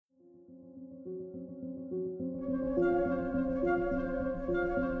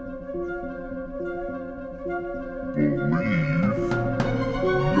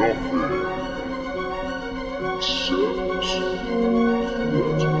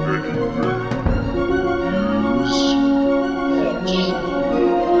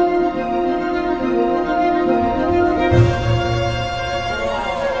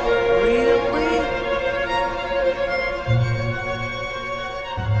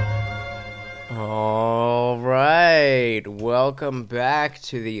Welcome back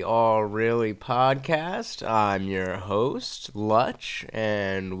to the All Really podcast. I'm your host, Lutch,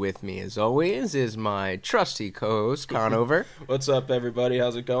 and with me, as always, is my trusty co-host, Conover. What's up, everybody?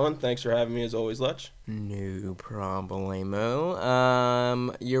 How's it going? Thanks for having me, as always, Lutch. No problemo.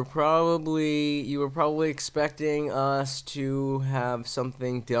 You were probably expecting us to have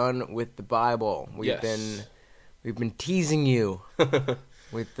something done with the Bible. We've been teasing you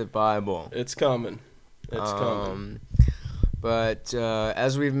with the Bible. It's coming. It's coming. But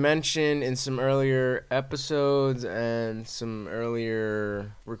as we've mentioned in some earlier episodes and some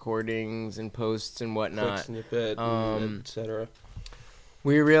earlier recordings and posts and whatnot, snippet, etc.,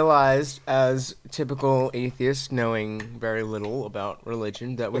 we realized, as typical atheists knowing very little about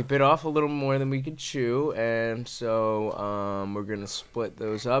religion, that we bit off a little more than we could chew, and so we're going to split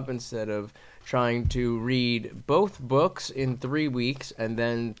those up instead of trying to read both books in 3 weeks and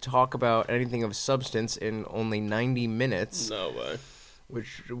then talk about anything of substance in only 90 minutes. No way.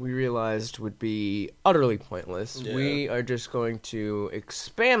 Which we realized would be utterly pointless. Yeah. We are just going to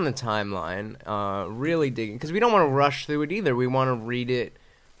expand the timeline, really digging, because we don't want to rush through it either. We want to read it.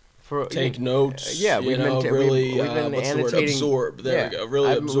 Take notes. We've been annotating. Absorb. There we go.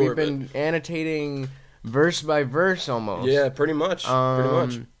 Really absorb it. We've been annotating verse by verse almost. Yeah, pretty much.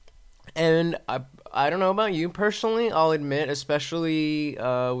 And I don't know about you personally. I'll admit, especially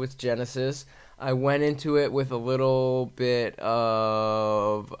with Genesis, I went into it with a little bit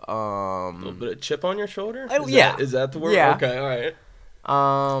of a little bit of chip on your shoulder. Is that the word? Yeah. Okay. All right.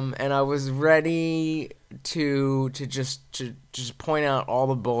 And I was ready to just point out all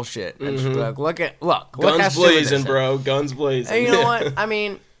the bullshit and just be like, look, guns blazing, bro, guns blazing. And you know what? I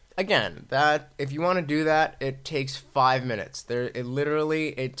mean, again, that if you want to do that, it takes 5 minutes.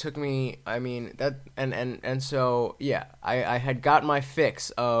 It took me. I mean that, and so yeah, I had got my fix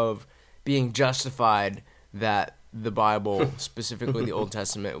of being justified that the Bible, specifically the Old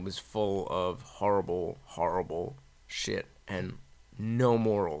Testament, was full of horrible shit and no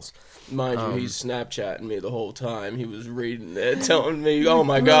morals. Mind you, he's Snapchatting me the whole time. He was reading it, telling me, "Oh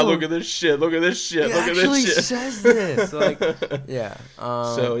my God, look at this shit! Look at this shit! Look at this shit!" He says this, yeah.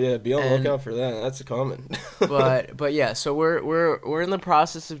 So yeah, be on the lookout for that. That's coming. but yeah, so we're in the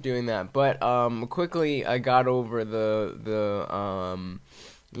process of doing that. But quickly, I got over the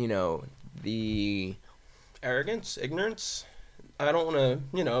arrogance, ignorance. I don't want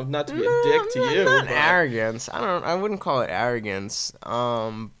to, not to be a dick to you. Not arrogance. I wouldn't call it arrogance.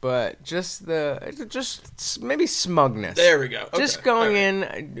 But just maybe smugness. There we go. Okay. Just going in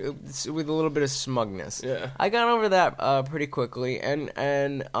with a little bit of smugness. Yeah. I got over that pretty quickly, and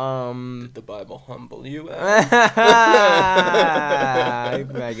Did the Bible humble you? I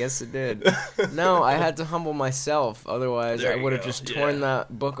guess it did. No, I had to humble myself. Otherwise, I would have just torn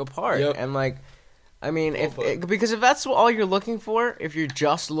that book apart. Yep. And because if that's all you're looking for, if you're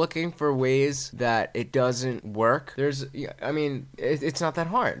just looking for ways that it doesn't work, it's not that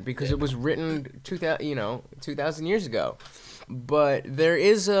hard because it was written 2,000 years ago. But there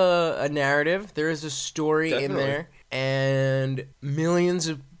is a narrative, there is a story in there, and millions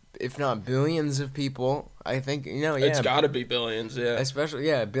of, if not billions of people, I think, It's got to be billions, yeah. Especially,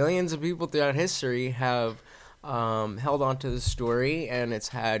 billions of people throughout history have held on to the story, and it's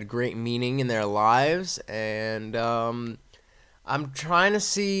had great meaning in their lives, and I am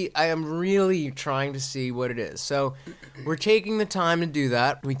really trying to see what it is. So we're taking the time to do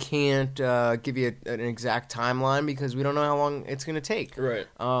that. We can't give you an exact timeline because we don't know how long it's going to take. Right.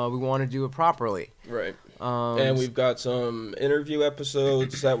 We want to do it properly. Right. And we've got some interview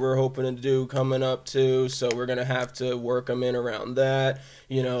episodes that we're hoping to do coming up too, so we're going to have to work them in around that.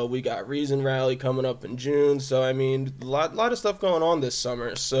 We got Reason Rally coming up in June, so a lot of stuff going on this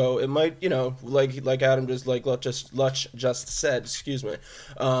summer. So it might, like Adam Lutch just said, excuse me,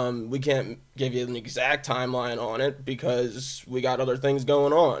 we can't give you an exact timeline on it because we got other things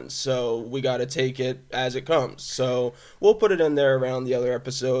going on. So we got to take it as it comes. So we'll put it in there around the other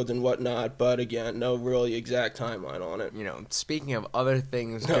episodes and whatnot, but again, no really exact timeline on it. Speaking of other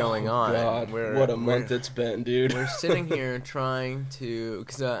things going on, God, what a month it's been, dude. We're sitting here trying to,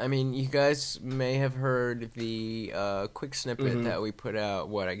 because you guys may have heard the quick snippet that we put out.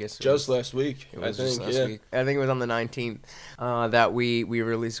 I guess just last week. I think it was on the 19th. that we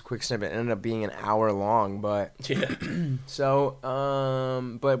released a quick snippet. It ended up being an hour long, but yeah. So,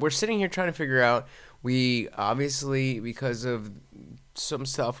 but we're sitting here trying to figure out. We obviously, because of some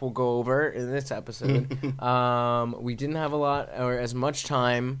stuff we'll go over in this episode, we didn't have a lot or as much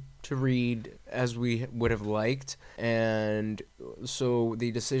time to read as we would have liked, and so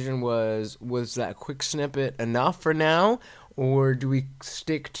the decision was that quick snippet enough for now, or do we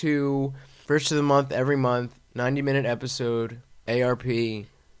stick to first of the month every month, 90-minute episode, ARP?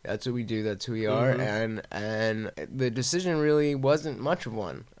 That's what we do. That's who we are, and the decision really wasn't much of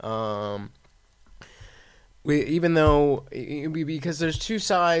one. Because there's two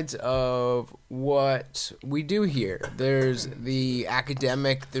sides of what we do here. There's the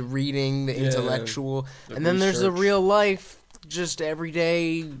academic, the reading, the intellectual, and then there's the real life, just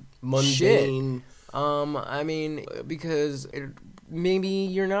everyday mundane shit. Because maybe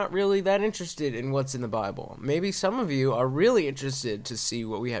you're not really that interested in what's in the Bible. Maybe some of you are really interested to see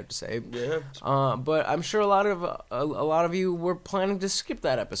what we have to say. Yeah. But I'm sure a lot of you were planning to skip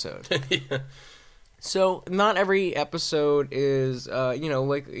that episode. Yeah. So not every episode is,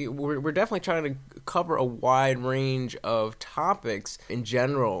 we're definitely trying to cover a wide range of topics in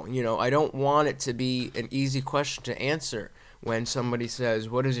general. I don't want it to be an easy question to answer when somebody says,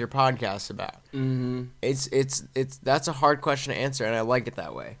 "What is your podcast about?" Mm-hmm. It's that's a hard question to answer, and I like it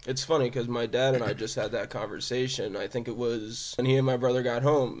that way. It's funny because my dad and I just had that conversation. I think it was when he and my brother got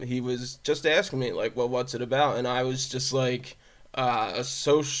home. He was just asking me, like, "Well, what's it about?" And I was just like,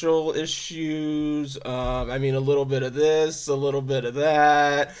 social issues, a little bit of this, a little bit of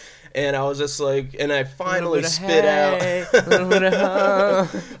that, and I was just like, and I finally spit out,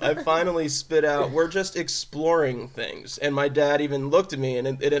 I finally spit out, we're just exploring things, and my dad even looked at me, and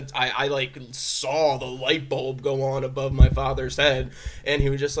I like saw the light bulb go on above my father's head, and he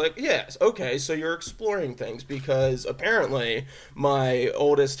was just like, yes, okay, so you're exploring things, because apparently my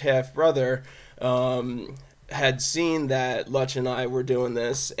oldest half-brother, had seen that Lutch and I were doing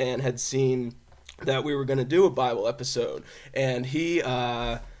this and had seen that we were going to do a Bible episode. And he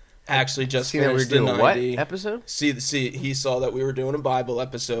actually just finished the 90. What episode? See, he saw that we were doing a Bible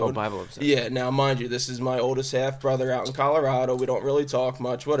episode. Oh, Bible episode. Yeah, now mind you, this is my oldest half-brother out in Colorado. We don't really talk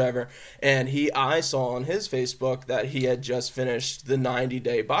much, whatever. And I saw on his Facebook that he had just finished the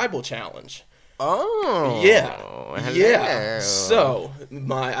 90-day Bible challenge. Oh. Yeah. Hello. Yeah. So,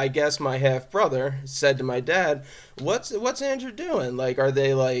 I guess my half-brother said to my dad, what's Andrew doing? Like, are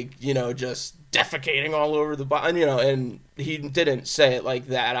they, like, just defecating all over the Bible? And he didn't say it like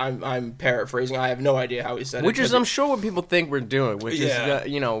that. I'm paraphrasing. I have no idea how he said it. Which is, I'm sure, what people think we're doing. Which is,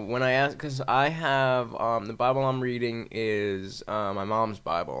 when I ask, because I have, the Bible I'm reading is my mom's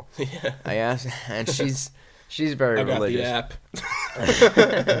Bible. Yeah. I asked, and She's very religious. I got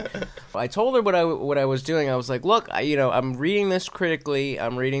the app. I told her what I was doing. I was like, look, I'm reading this critically.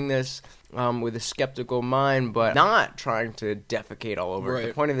 I'm reading this with a skeptical mind, but not trying to defecate all over. Right.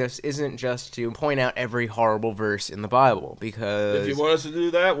 The point of this isn't just to point out every horrible verse in the Bible, because if you want us to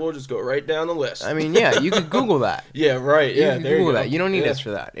do that, we'll just go right down the list. Yeah, you could Google that. Yeah, right. You can Google that. You don't need us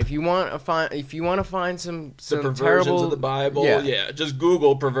for that. If you want to find some perversions terrible of the Bible, just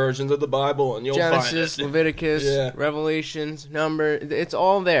Google perversions of the Bible and you'll Genesis, find it. Leviticus, Revelations, Number. It's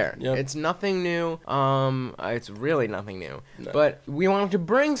all there. Yep. It's nothing new. It's really nothing new. No. But we wanted to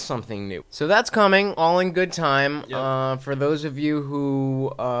bring something new. So that's coming, all in good time. Yep. For those of you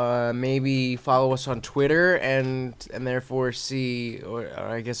who maybe follow us on Twitter and therefore see, or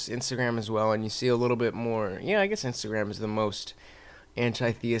I guess Instagram as well, and you see a little bit more. Yeah, I guess Instagram is the most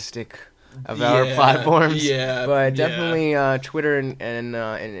anti-theistic of our platforms. Yeah, but definitely Twitter and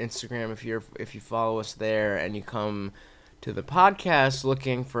Instagram. If you follow us there and you come to the podcast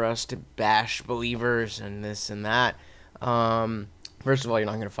looking for us to bash believers and this and that. First of all, you're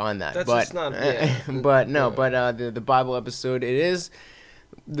not going to find that. That's but, just not. The Bible episode, it is.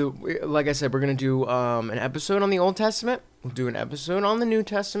 Like I said, we're going to do an episode on the Old Testament. We'll do an episode on the New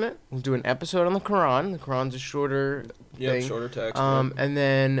Testament. We'll do an episode on the Quran. The Quran's a shorter thing. Shorter text. And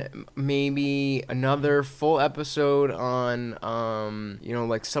then maybe another full episode on,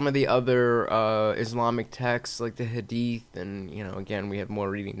 like some of the other Islamic texts, like the Hadith. And, again, we have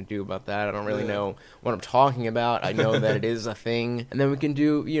more reading to do about that. I don't really know what I'm talking about. I know that it is a thing. And then we can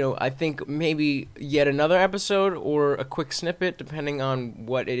do, I think maybe yet another episode or a quick snippet, depending on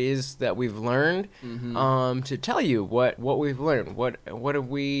what it is that we've learned, to tell you what we've learned. What have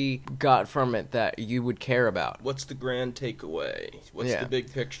we got from it that you would care about? What's the grand takeaway? What's the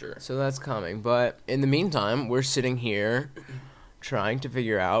big picture? So that's coming. But in the meantime, we're sitting here trying to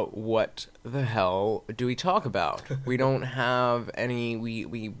figure out what the hell do we talk about. We don't have any,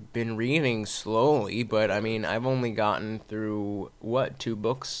 we've been reading slowly, but I mean, I've only gotten through, 2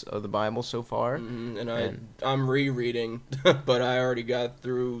 books of the Bible so far? I'm rereading, but I already got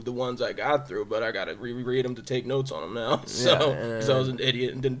through the ones I got through, but I gotta reread them to take notes on them now, because I was an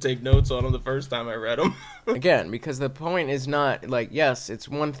idiot and didn't take notes on them the first time I read them. Again, because the point is not, like, yes, it's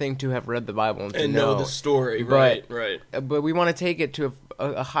one thing to have read the Bible and to know the story, right. But we want to take it to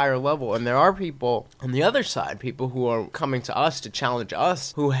a higher level, and there are people on the other side, people who are coming to us to challenge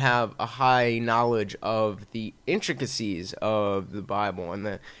us, who have a high knowledge of the intricacies of the Bible and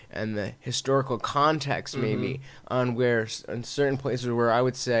the historical context, maybe, on where in certain places where I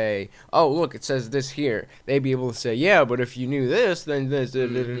would say, oh, look, it says this here, they'd be able to say, yeah, but if you knew this, then this,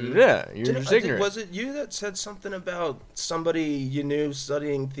 you're just ignorant. Was it you that said something about somebody you knew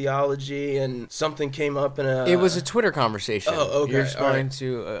studying theology, and something came up in a... It was a Twitter conversation. Oh, okay. You're responding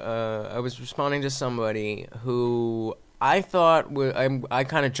to, I was responding to somebody who I thought I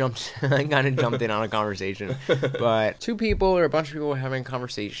kind of jumped in on a conversation, but 2 people or a bunch of people were having a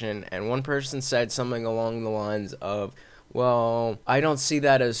conversation, and one person said something along the lines of, well, I don't see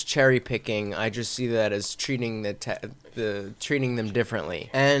that as cherry picking. I just see that as treating treating them differently.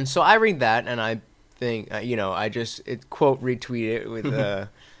 And so I read that, and I think, quote retweet it with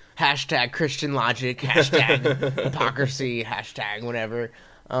hashtag Christian logic, hashtag hypocrisy, hashtag whatever.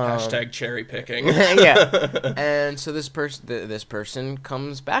 Hashtag cherry picking. Yeah. And so this person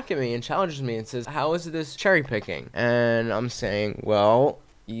comes back at me and challenges me and says, how is this cherry picking? And I'm saying, well,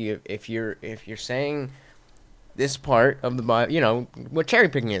 if you're saying this part of the Bible, what cherry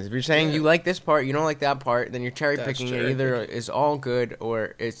picking is. If you're saying you like this part, you don't like that part, then you're cherry picking. It either is all good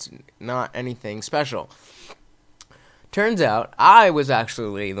or it's not anything special. Turns out, I was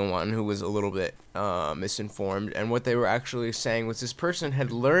actually the one who was a little bit misinformed, and what they were actually saying was this person had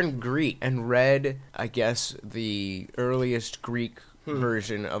learned Greek and read, I guess, the earliest Greek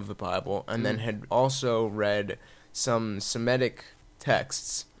version of the Bible, and then had also read some Semitic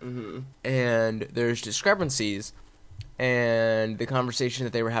texts, and there's discrepancies, and the conversation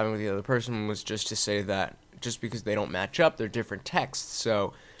that they were having with the other person was just to say that just because they don't match up, they're different texts,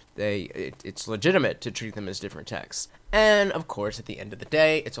 so it's legitimate to treat them as different texts. And of course, at the end of the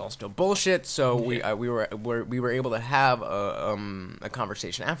day, it's all still bullshit. So we were able to have a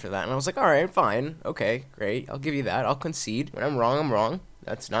conversation after that, and I was like, all right, fine, okay, great, I'll give you that. I'll concede. When I'm wrong, I'm wrong.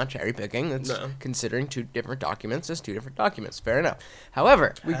 That's not cherry picking. That's considering 2 different documents as 2 different documents. Fair enough.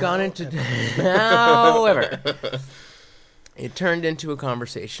 However, we got into it turned into a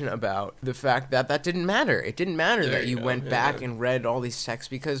conversation about the fact that didn't matter. It didn't matter that you went back and read all these texts,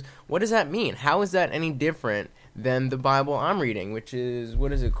 because what does that mean? How is that any different than the Bible I'm reading, which is,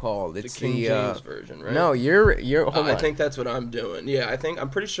 what is it called? It's the King James version, right? No, you're hold on. I think that's what I'm doing. Yeah, I'm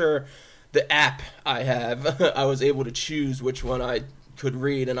pretty sure the app I have, I was able to choose which one I could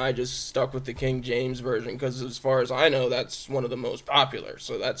read, and I just stuck with the King James version because, as far as I know, that's one of the most popular.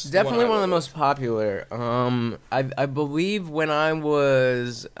 So that's definitely one of the most popular. I believe when I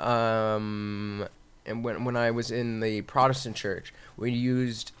was and when I was in the Protestant church, we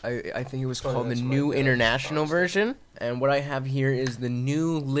used I think it was called the New International Version, and what I have here is the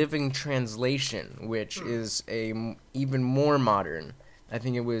New Living Translation, which is a even more modern. I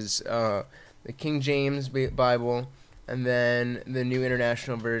think it was the King James Bible, and then the New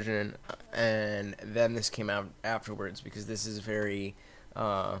International Version, and then this came out afterwards, because this is very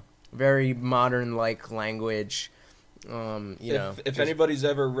modern-like language. If anybody's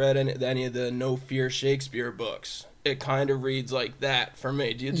ever read any of the No Fear Shakespeare books, it kind of reads like that for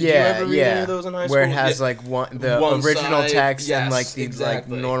me. Did you ever read any of those in high school? Where it has the original side, text and like the like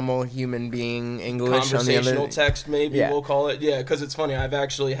normal human being English on the other. Conversational text, maybe we'll call it. Yeah, because it's funny. I've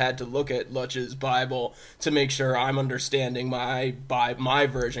actually had to look at Lutch's Bible to make sure I'm understanding my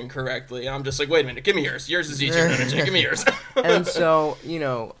version correctly. I'm just like, wait a minute, give me yours. Yours is easier to understand. Give me yours. And so,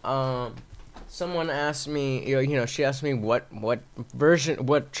 someone asked me, she asked me what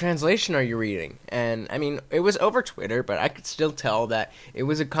translation are you reading? And I mean, it was over Twitter, but I could still tell that it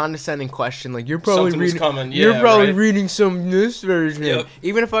was a condescending question. Like, you're probably reading some this version. Yep.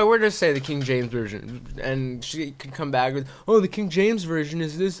 Even if I were to say the King James version, and she could come back with, oh, the King James version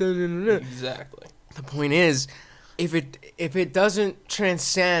is this. Exactly. The point is, if it doesn't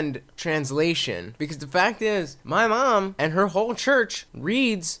transcend translation, because the fact is, my mom and her whole church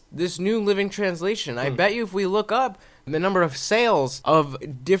reads this New Living Translation. I bet you if we look up the number of sales of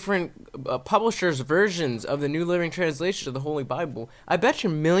different publishers' versions of the New Living Translation of the Holy Bible, I bet you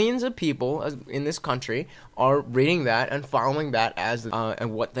millions of people in this country are reading that and following that as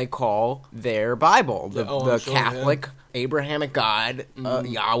and what they call their Bible, the Catholic Abrahamic God,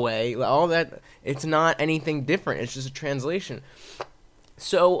 Yahweh, all that. It's not anything different. It's just a translation.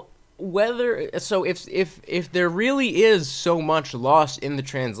 So if there really is so much lost in the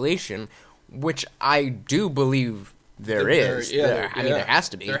translation, which I do believe there is. There has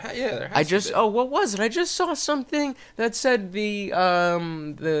to be. There has to be. What was it? I just saw something that said the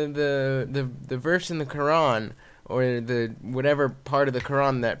verse in the Quran, or the whatever part of the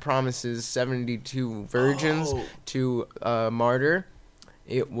Quran that promises 72 virgins to martyr.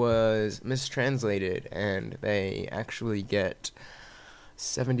 It was mistranslated, and they actually get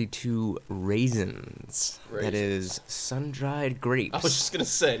 72 raisins. That is sun-dried grapes. I was just going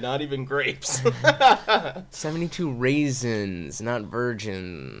to say, not even grapes. 72 raisins, not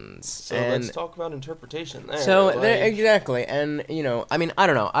virgins. So let's talk about interpretation there. So, exactly. And, I mean, I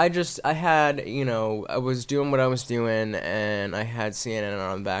don't know. I had, I was doing what I was doing, and I had CNN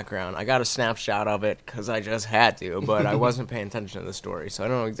on the background. I got a snapshot of it because I just had to, but I wasn't paying attention to the story, so I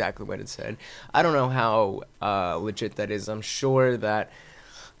don't know exactly what it said. I don't know how legit that is. I'm sure that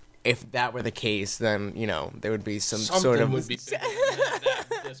if that were the case, then, there would be something sort of... would be bigger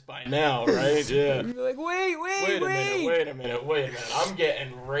than this by now, right? Yeah. You'd be like, wait a minute. I'm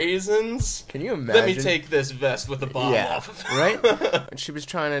getting raisins? Can you imagine? Let me take this vest with the bomb off of it. Right? She was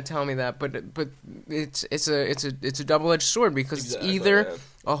trying to tell me that, but it's a double-edged sword, because it's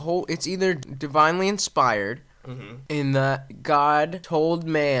either divinely inspired, in that God told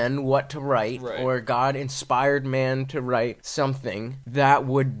man what to write, or God inspired man to write something that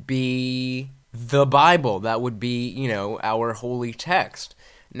would be the Bible, that would be, our holy text.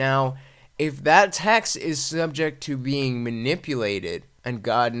 Now, if that text is subject to being manipulated, and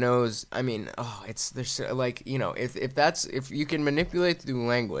God knows, I mean, if you can manipulate through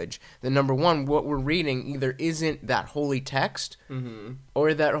language, then number one, what we're reading either isn't that holy text,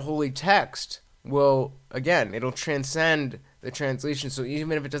 or that holy text will, again, it'll transcend the translation. So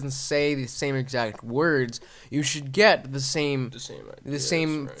even if it doesn't say the same exact words, you should get the same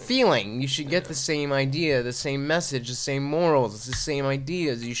feeling. You should get the same idea, the same message, the same morals, the same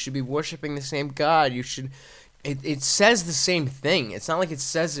ideas. You should be worshiping the same God. You should. It says the same thing. It's not like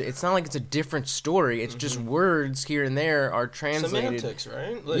it's a different story. It's just words here and there are translated. Semantics,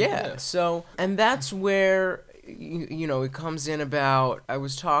 right? So, and that's where it comes in about. I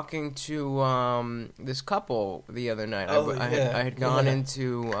was talking to this couple the other night. I had gone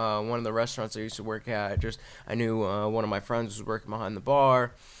into one of the restaurants I used to work at. I knew one of my friends was working behind the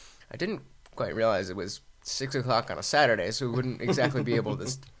bar. I didn't quite realize it was 6 o'clock on a Saturday, so we wouldn't exactly be able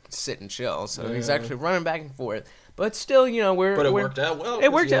to sit and chill. So he's actually running back and forth. But still, But it worked out well.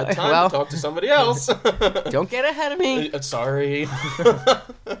 It worked out time well. To talk to somebody else. Don't get ahead of me. Sorry.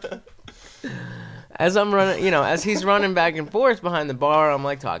 As I'm running, as he's running back and forth behind the bar, I'm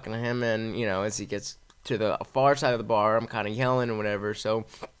like talking to him, and as he gets to the far side of the bar, I'm kind of yelling and whatever. So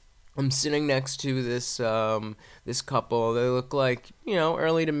I'm sitting next to this couple. They look like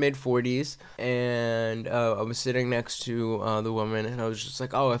early to mid 40s, and I was sitting next to the woman, and I was just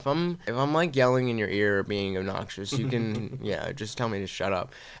like, if I'm like yelling in your ear or being obnoxious, you can just tell me to shut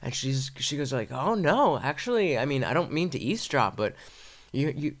up. And she goes like, oh no, actually, I mean, I don't mean to eavesdrop, but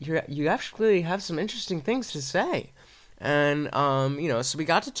you actually have some interesting things to say. And so we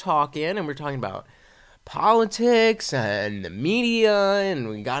got to talking, and we're talking about politics and the media, and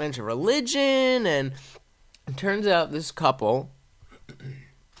we got into religion, and it turns out this couple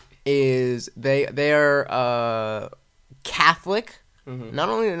they're Catholic,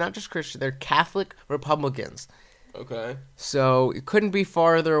 not just Christian, they're Catholic Republicans. Okay. So it couldn't be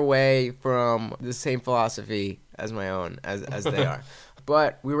farther away from the same philosophy as my own as they are.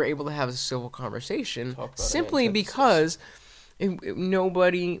 But we were able to have a civil conversation simply because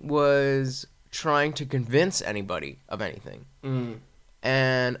nobody was trying to convince anybody of anything.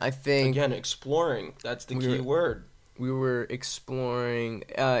 And I think... Again, exploring. That's the key word. We were exploring...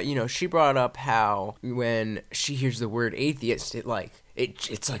 she brought up how when she hears the word atheist, it's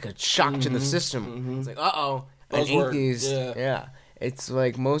like a shock to the system. It's like, uh-oh, an atheist. Yeah. It's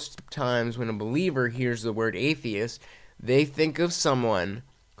like most times when a believer hears the word atheist, they think of someone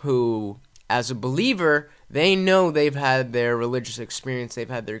who, as a believer, they know they've had their religious experience, they've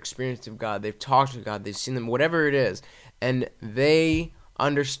had their experience of God, they've talked to God, they've seen them, whatever it is, and they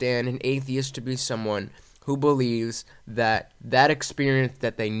understand an atheist to be someone who believes that experience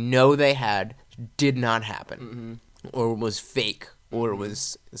that they know they had did not happen, or was fake, or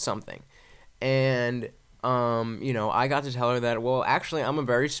was something. And I got to tell her that, well, actually, I'm a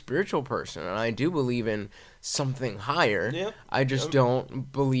very spiritual person, and I do believe in something higher. Yep. I just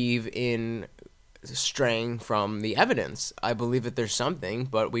don't believe in straying from the evidence. I believe that there's something,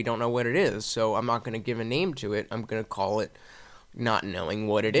 but we don't know what it is. So I'm not going to give a name to it. I'm going to call it not knowing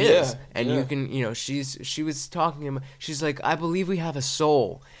what it is. And you can, she was talking about, she's like, I believe we have a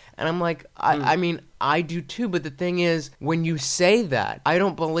soul. And I'm like, I mean, I do too, but the thing is, when you say that, I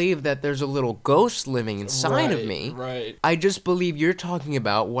don't believe that there's a little ghost living inside of me. Right. I just believe you're talking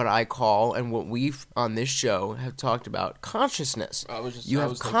about what I call, and what we've on this show have talked about, consciousness. You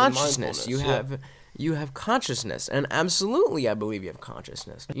have consciousness. You have consciousness, and absolutely I believe you have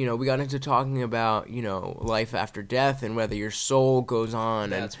consciousness. We got into talking about, life after death and whether your soul goes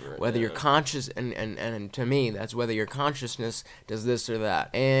on and whether you're conscious, and to me, that's whether your consciousness does this or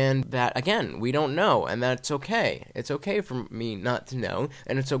that. And that, again, we don't know, and that's okay. It's okay for me not to know,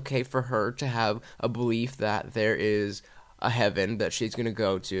 and it's okay for her to have a belief that there is a heaven that she's going to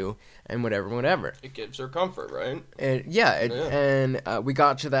go to, and whatever. It gives her comfort, right? And we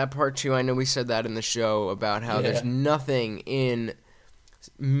got to that part too. I know we said that in the show about how there's nothing in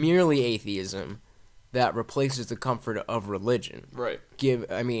merely atheism that replaces the comfort of religion. Right.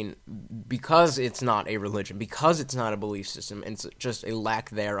 Because it's not a religion, because it's not a belief system, and it's just a lack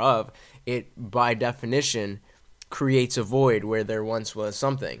thereof, it, by definition, creates a void where there once was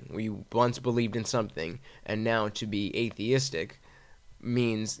something. We once believed in something, and now to be atheistic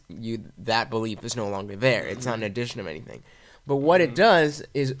means that belief is no longer there. It's not an addition of anything. But what it does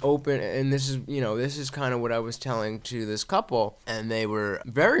is open, and this is kind of what I was telling to this couple, and they were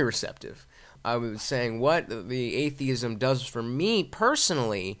very receptive. I was saying what the atheism does for me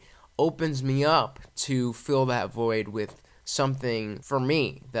personally opens me up to fill that void with something for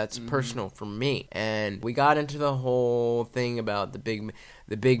me that's personal for me. And we got into the whole thing about the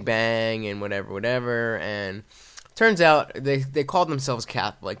Big Bang and whatever, and turns out they called themselves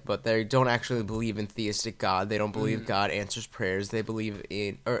Catholic, but they don't actually believe in theistic God. They don't believe God answers prayers. They believe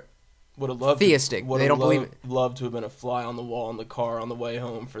in theistic. They don't believe. Love to have been a fly on the wall in the car on the way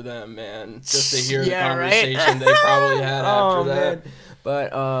home for them, man. Just to hear the conversation they probably had after that. Man.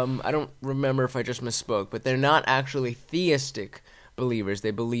 But I don't remember if I just misspoke. But they're not actually theistic believers. They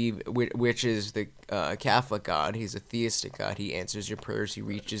believe, which is the Catholic God. He's a theistic God. He answers your prayers. He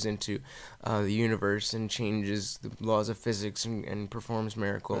reaches into the universe and changes the laws of physics and performs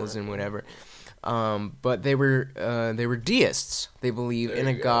miracles and whatever. But they were deists. They believe in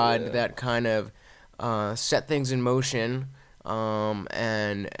a God that kind of set things in motion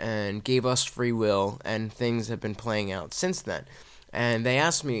and gave us free will, and things have been playing out since then. And they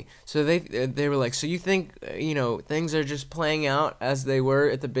asked me, so they were like, so you think, things are just playing out as they were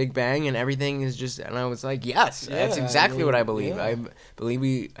at the Big Bang and everything is just, and I was like, yes, that's exactly what I believe. I believe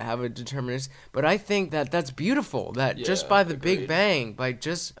we have a determinist, but I think that that's beautiful, that just by the Big Bang,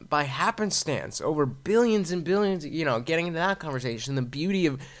 by happenstance, over billions and billions, getting into that conversation, the beauty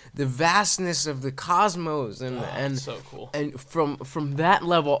of the vastness of the cosmos, and so cool. And from that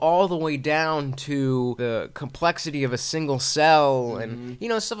level all the way down to the complexity of a single cell, and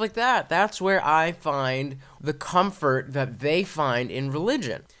stuff like that. That's where I find the comfort that they find in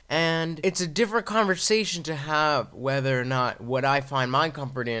religion. And it's a different conversation to have whether or not what I find my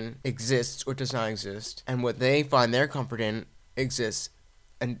comfort in exists or does not exist, and what they find their comfort in exists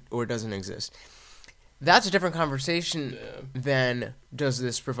or doesn't exist. That's a different conversation than, does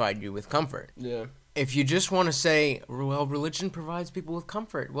this provide you with comfort? Yeah. If you just want to say, well, religion provides people with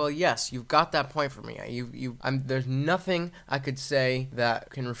comfort, well, yes, you've got that point for me. There's nothing I could say that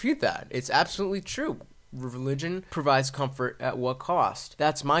can refute that. It's absolutely true. Religion provides comfort at what cost?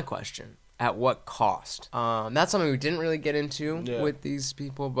 That's my question. At what cost? That's something we didn't really get into with these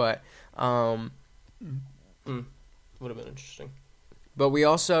people, but would have been interesting. But we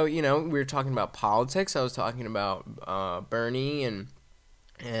also, we were talking about politics. I was talking about Bernie and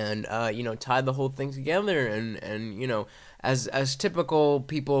tied the whole thing together, and as typical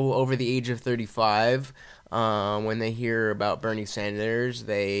people over the age of 35, when they hear about Bernie Sanders,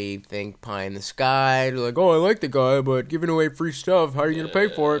 they think pie in the sky. They're like, oh, I like the guy, but giving away free stuff, how are you gonna pay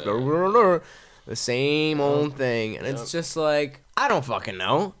for it? The same old thing, and it's just like, I don't fucking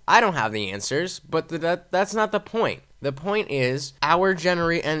know. I don't have the answers, but that's not the point. The point is, our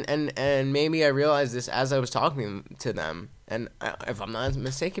generation, and maybe I realized this as I was talking to them, and if I'm not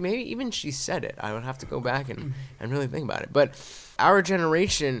mistaken, maybe even she said it. I would have to go back and really think about it. But our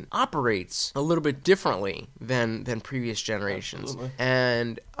generation operates a little bit differently than previous generations. Absolutely.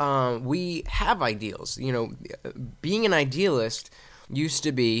 And we have ideals. Being an idealist used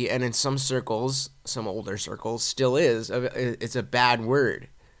to be, and in some circles, some older circles, still is, it's a bad word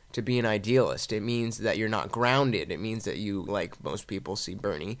to be an idealist. It means that you're not grounded. It means that you, like most people see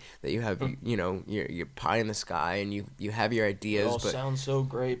Bernie, that you have, your pie in the sky and you have your ideas. It all sounds so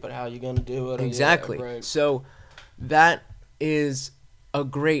great, but how are you going to do it? Exactly. Yeah, right. So that is a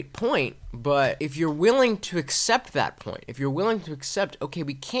great point, but if you're willing to accept that point, if you're willing to accept, okay,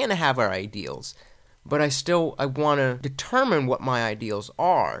 we can't have our ideals, but I want to determine what my ideals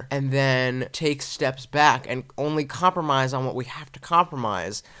are and then take steps back and only compromise on what we have to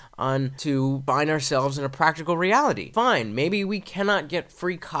compromise on to find ourselves in a practical reality. Fine, maybe we cannot get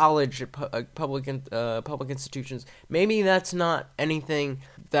free college at public institutions. Maybe that's not anything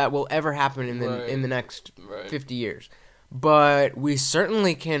that will ever happen in the next 50 years. But we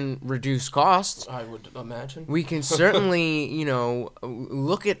certainly can reduce costs. I would imagine. We can certainly,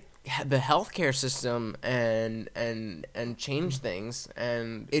 look at the healthcare system and change things,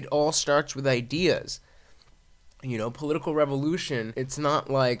 and it all starts with ideas. Political revolution, it's not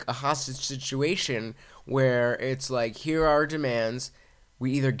like a hostage situation where it's like, here are our demands,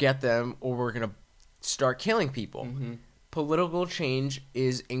 we either get them or we're going to start killing people. Mm-hmm. Political change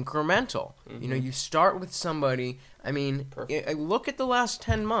is incremental. Mm-hmm. You start with somebody. I mean, look at the last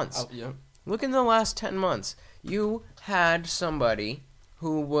 10 months. Yeah. Look in the last 10 months. You had somebody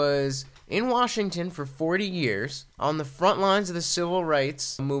who was in Washington for 40 years, on the front lines of the civil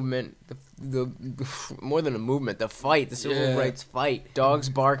rights movement, the more than a movement, the civil rights fight, dogs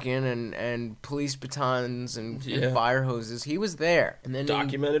barking and police batons and fire hoses. He was there, and then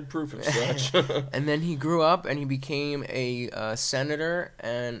documented proof of such. And then he grew up and he became a senator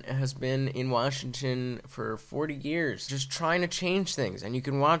and has been in Washington for 40 years, just trying to change things. And you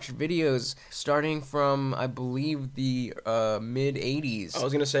can watch videos starting from, I believe, the mid '80s. I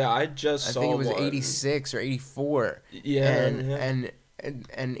was gonna say I think it was 86 or 84.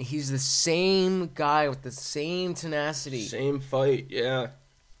 And he's the same guy with the same tenacity, same fight, yeah.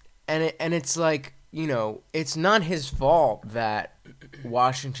 And it's like, it's not his fault that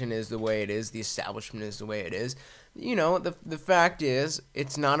Washington is the way it is, the establishment is the way it is. The fact is,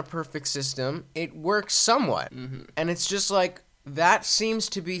 it's not a perfect system. It works somewhat, and it's just like, that seems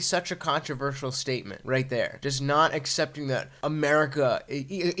to be such a controversial statement right there. Just not accepting that America,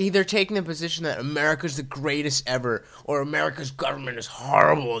 either taking the position that America's the greatest ever, or America's government is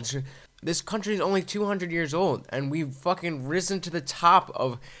horrible. This country is only 200 years old, and we've fucking risen to the top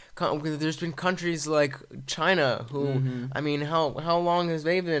of... There's been countries like China who, I mean, how long has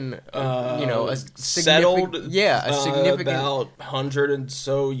they been, a settled? Yeah, a significant... about 100 and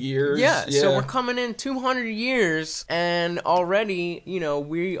so years. Yeah, so we're coming in 200 years, and already,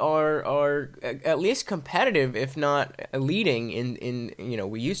 we are at least competitive, if not leading in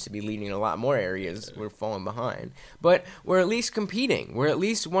we used to be leading in a lot more areas. We're falling behind. But we're at least competing. We're at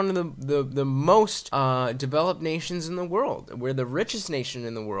least one of the most developed nations in the world. We're the richest nation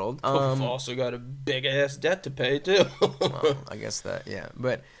in the world. We've also got a big ass debt to pay too. Well, I guess that, yeah,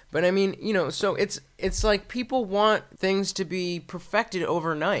 but I mean, so it's like people want things to be perfected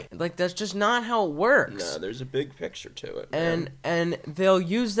overnight. Like, that's just not how it works. No, there's a big picture to it, and they'll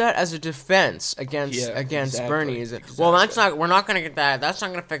use that as a defense against Bernie. Exactly. Well, we're not going to get that. That's not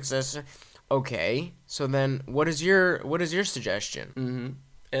going to fix this. Okay, so then what is your suggestion? Mm-hmm.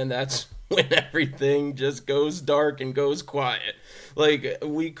 And that's when everything just goes dark and goes quiet. Like,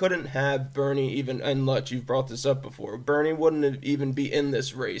 we couldn't have Bernie even, and look, you've brought this up before, Bernie wouldn't even be in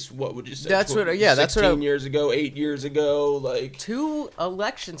this race, what would you say? That's 16 years ago, 8 years ago, like... 2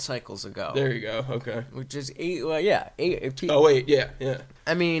 election cycles ago. There you go, okay. Which is 8, well, yeah. 8, oh, wait, yeah.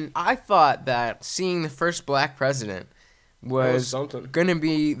 I mean, I thought that seeing the first black president was going to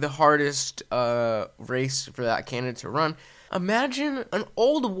be the hardest race for that candidate to run. Imagine an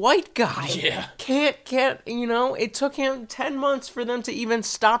old white guy. Yeah. Can't, it took him 10 months for them to even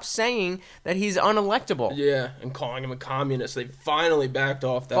stop saying that he's unelectable. Yeah, and calling him a communist. They finally backed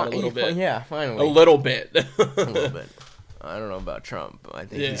off that a little bit. Yeah, finally. A little bit. A little bit. I don't know about Trump. I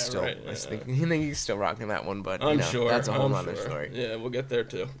think he's still. Right, I think he's still rocking that one, but I'm sure that's a whole other story. Yeah, we'll get there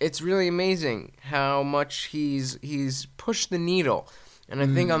too. It's really amazing how much he's pushed the needle. And I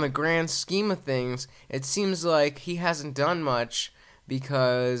think on the grand scheme of things, it seems like he hasn't done much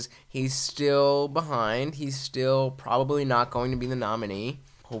because he's still behind. He's still probably not going to be the nominee.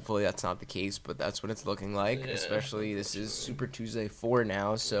 Hopefully that's not the case, but that's what it's looking like. Yeah, especially this is Super Tuesday 4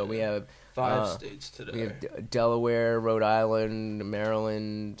 now, so we have 5 states today. We have Delaware, Rhode Island,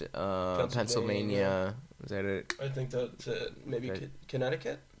 Maryland, Pennsylvania, Is that it? I think that's it. Maybe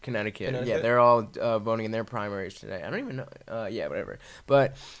Connecticut? Connecticut. Yeah, they're all voting in their primaries today. I don't even know. Yeah, whatever.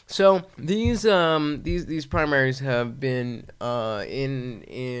 But so these primaries have been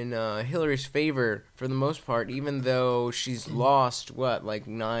in Hillary's favor for the most part, even though she's lost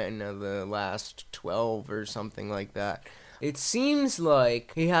 9 of the last 12 or something like that. It seems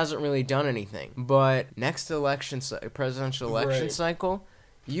like he hasn't really done anything. But next presidential election cycle,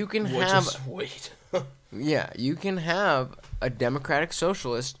 you can you can have a Democratic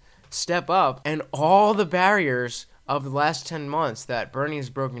Socialist step up, and all the barriers of the last 10 months that Bernie has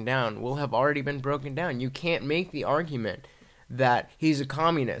broken down will have already been broken down. You can't make the argument that he's a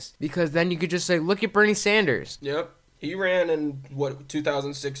communist, because then you could just say, look at Bernie Sanders. Yep. He ran in,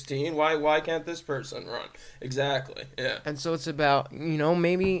 2016? Why can't this person run? Exactly, yeah. And so it's about,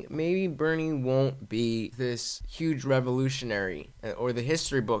 maybe Bernie won't be this huge revolutionary, or the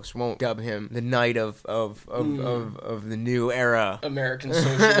history books won't dub him the knight of the new era. American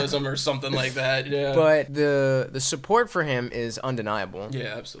socialism or something like that, yeah. But the support for him is undeniable.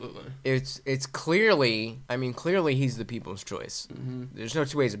 Yeah, absolutely. It's clearly he's the people's choice. Mm-hmm. There's no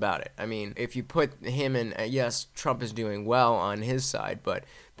two ways about it. I mean, if you put him in, yes, Trump is doing well on his side, but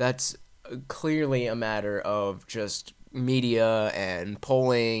that's clearly a matter of just media and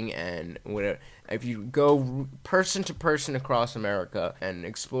polling and whatever. If you go person to person across America and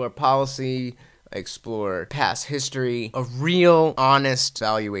explore policy, explore past history, a real honest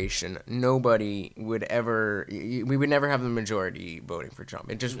valuation, we would never have the majority voting for Trump.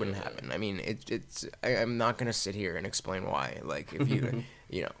 It just wouldn't happen. I mean, I'm not going to sit here and explain why. Like, if you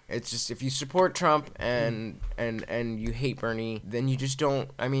it's just, if you support Trump and you hate Bernie, then you just don't.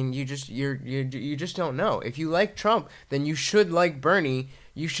 I mean, you just don't know. If you like Trump, then you should like Bernie.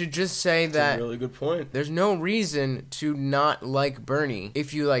 You should just say that. That's a really good point. There's no reason to not like Bernie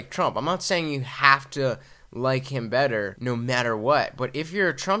if you like Trump. I'm not saying you have to like him better no matter what. But if you're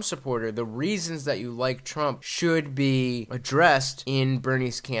a Trump supporter, the reasons that you like Trump should be addressed in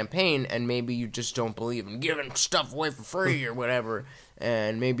Bernie's campaign, and maybe you just don't believe in giving stuff away for free or whatever.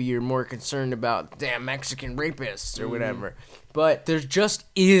 And maybe you're more concerned about damn Mexican rapists or whatever. But there just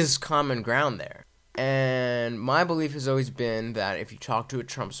is common ground there. And my belief has always been that if you talk to a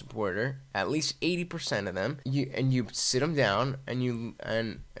Trump supporter, at least 80% of them, you sit them down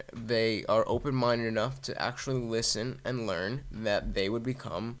and they are open-minded enough to actually listen and learn, that they would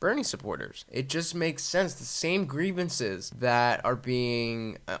become Bernie supporters. It just makes sense. The same grievances that are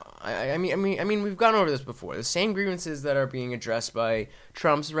being I mean we've gone over this before. The same grievances that are being addressed by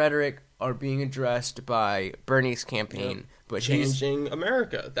Trump's rhetoric are being addressed by Bernie's campaign. Yep. But changing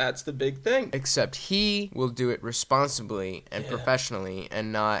America. That's the big thing. Except he will do it responsibly and professionally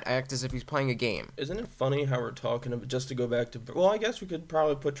and not act as if he's playing a game. Isn't it funny how we're talking about, just to go back to, well, I guess we could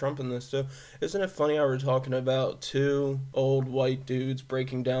probably put Trump in this too. Isn't it funny how we're talking about two old white dudes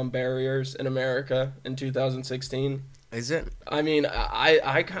breaking down barriers in America in 2016? Is it? I mean,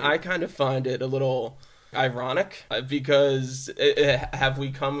 I kind of find it a little ironic, because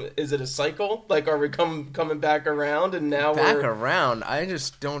is it a cycle? Like, are we coming back around, and now around? I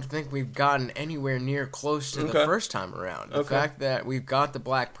just don't think we've gotten anywhere near close to the first time around. The fact that we've got the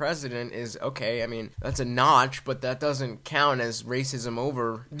black president is okay. I mean, that's a notch, but that doesn't count as racism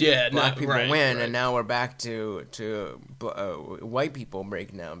over. Yeah, black people win, and now we're back to white people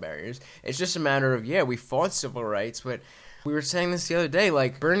breaking down barriers. It's just a matter of, we fought civil rights, but we were saying this the other day,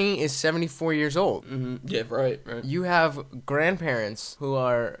 like, Bernie is 74 years old. Mm-hmm. Yeah, right. You have grandparents who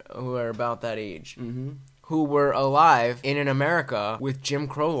are about that age, who were alive in an America with Jim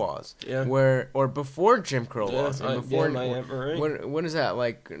Crow laws, or before Jim Crow laws. And before, my Aunt Marie. What is that,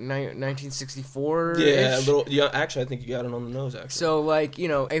 like 1964? Yeah, a little. Yeah, actually, I think you got it on the nose. Actually, so like,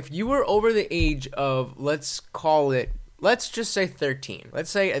 if you were over the age of, let's just say 13.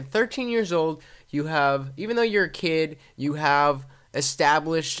 Let's say at 13 years old, you have, even though you're a kid, you have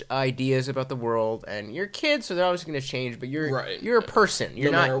established ideas about the world, and you're a kid, so they're always going to change. But you're a person.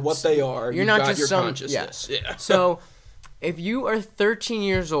 You're no matter what they are. You're not just your some consciousness. Yeah. So, if you are 13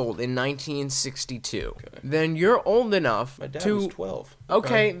 years old in 1962, then you're old enough. My dad was 12.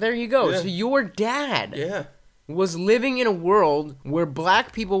 Okay, there you go. Yeah. So your dad. Was living in a world where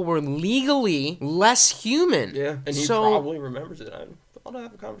black people were legally less human. Yeah, and he probably remembers it. I'll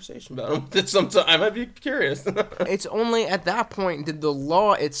have a conversation about him sometime. I'd be curious. It's only at that point did the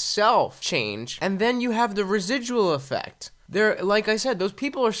law itself change, and then you have the residual effect. they're, like I said, those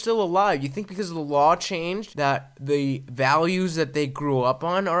people are still alive. You think because the law changed that the values that they grew up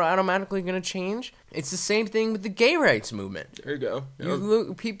on are automatically going to change? It's the same thing with the gay rights movement. There you go. Yep. You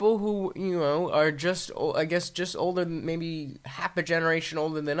look, people who, are just, I guess, just older, maybe half a generation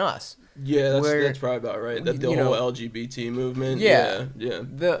older than us. Yeah, that's probably about right. The whole LGBT movement. Yeah. Yeah.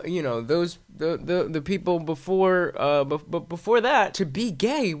 The people before before that, to be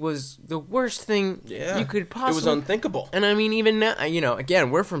gay was the worst thing you could possibly. It was unthinkable. And I mean, even now,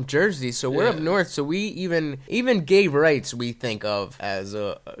 again, we're from Jersey, so we're up north, so we even gay rights we think of as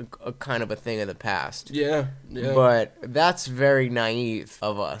a kind of a thing of the past. Yeah. But that's very naive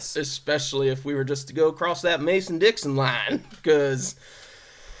of us. Especially if we were just to go across that Mason-Dixon line, because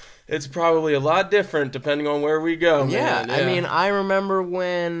it's probably a lot different depending on where we go. Yeah, man. I mean, I remember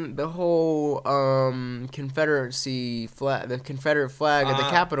when the whole Confederate flag at the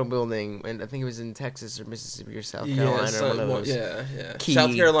Capitol building, and I think it was in Texas or Mississippi or South Carolina, or one of those.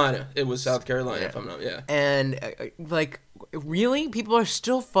 South Carolina. It was South Carolina, if I'm not. Yeah. And really, people are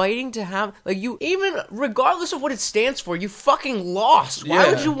still fighting to have you, even regardless of what it stands for, you fucking lost. Why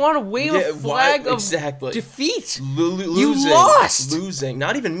would you want to wave a flag of defeat? You lost. Losing,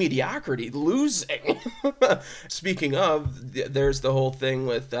 not even mediocrity, losing. Speaking of, there's the whole thing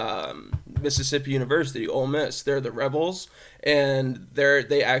with Mississippi University, Ole Miss. They're the rebels, and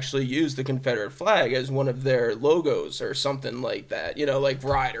they actually use the Confederate flag as one of their logos or something like that. Like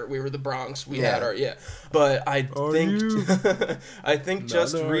Ryder, we were the Bronx, we had our But I think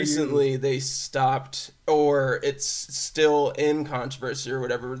just recently they stopped, or it's still in controversy or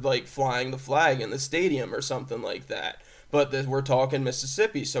whatever, like flying the flag in the stadium or something like that. But we're talking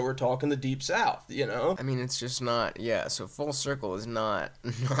Mississippi, so we're talking the Deep South, I mean, it's just not, so full circle is not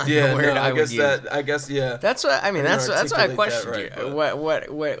the word I would use. That's what, that's why I questioned you.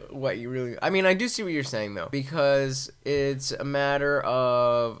 What you really, I do see what you're saying, though, because it's a matter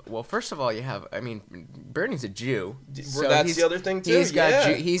of, well, first of all, Bernie's a Jew. So that's the other thing, too.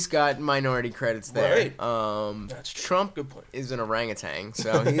 He's got minority credits there. Right. That's Trump good point. Is an orangutan,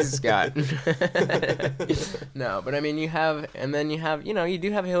 so he's got, no, but you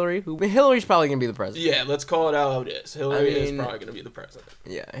do have Hillary, Hillary's probably going to be the president. Yeah, let's call it how it is. Hillary is probably going to be the president.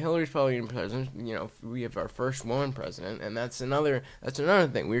 Yeah, Hillary's probably going to be president. We have our first woman president, and that's another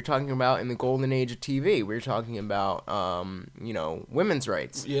thing. We were talking about in the golden age of TV. We were talking about, women's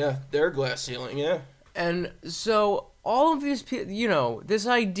rights. Yeah, their glass ceiling, yeah. And so all of these people, this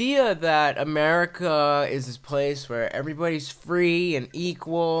idea that America is this place where everybody's free and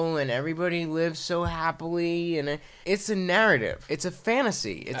equal and everybody lives so happily, and it's a narrative. It's a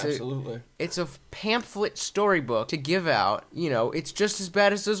fantasy. Absolutely. It's a pamphlet storybook to give out. It's just as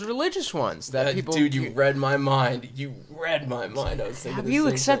bad as those religious ones that people. Dude, you read my mind. You read my mind. I was thinking. Have you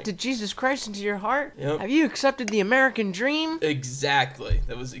accepted Jesus Christ into your heart? Yep. Have you accepted the American dream? Exactly.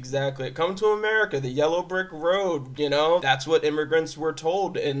 That was exactly it. Come to America, the yellow brick road. That's what immigrants were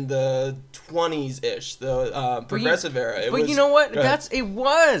told in the 20s-ish, the progressive era. But you know what? It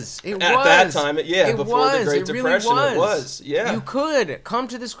was. At that time, before the Great Depression, it was. Yeah. You could come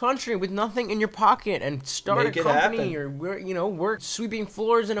to this country with nothing in your pocket and start a company or work sweeping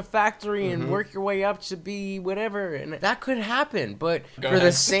floors in a factory and work your way up to be whatever, and that could happen. But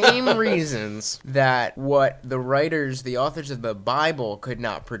the same reasons that what the authors of the Bible could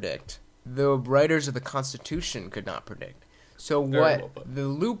not predict, the writers of the Constitution could not predict. So the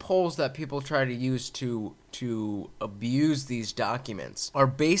loopholes that people try to use to abuse these documents are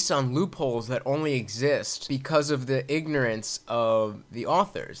based on loopholes that only exist because of the ignorance of the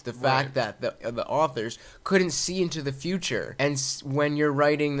authors. The fact that the authors couldn't see into the future. And when you're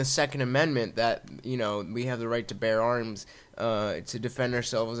writing the Second Amendment that, we have the right to bear arms to defend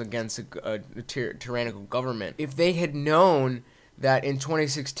ourselves against a tyrannical government. If they had known that in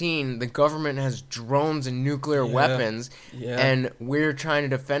 2016 the government has drones and nuclear weapons, and we're trying to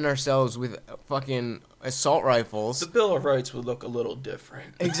defend ourselves with fucking assault rifles, the Bill of Rights would look a little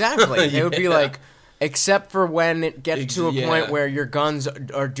different. Exactly. It would be like, except for when it gets to a point where your guns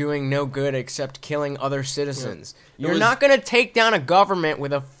are doing no good except killing other citizens. You're not going to take down a government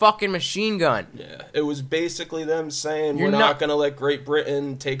with a fucking machine gun. Yeah, it was basically them saying, we're not going to let Great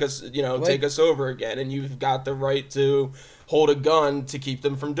Britain take us over again, and you've got the right to hold a gun to keep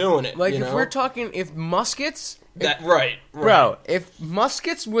them from doing it. If we're talking, if muskets... Bro, if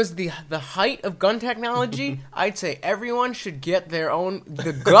muskets was the height of gun technology, I'd say everyone should get their own...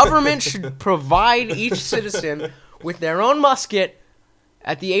 The government should provide each citizen with their own musket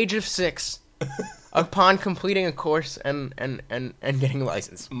at the age of 6 upon completing a course and getting a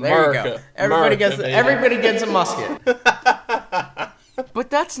license. There you go. Everybody gets a musket. But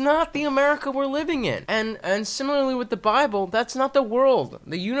that's not the America we're living in. And similarly with the Bible, that's not the world,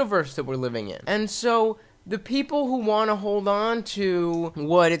 the universe that we're living in. And so the people who want to hold on to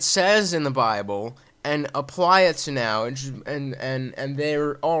what it says in the Bible and apply it to now, and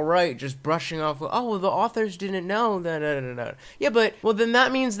they're all right, just brushing off, oh, well, the authors didn't know, that. Yeah, but, well, then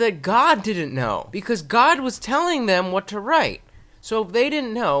that means that God didn't know, because God was telling them what to write. So if they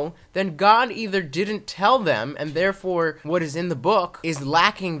didn't know, then God either didn't tell them, and therefore what is in the book is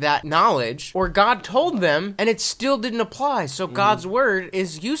lacking that knowledge, or God told them, and it still didn't apply. So God's word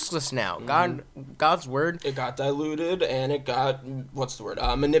is useless now. God's word... It got diluted, and it got,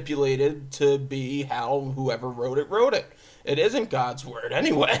 manipulated to be how whoever wrote it. It isn't God's word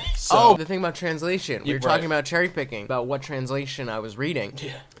anyway. So. Oh, the thing about translation. We were talking about cherry picking, about what translation I was reading.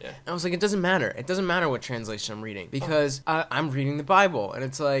 Yeah. I was like, it doesn't matter. It doesn't matter what translation I'm reading, because I'm reading the Bible, and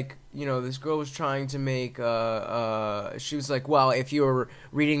it's like, this girl was trying to make, she was like, well, if you were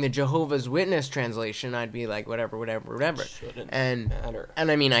reading the Jehovah's Witness translation, I'd be like, whatever. Shouldn't matter. And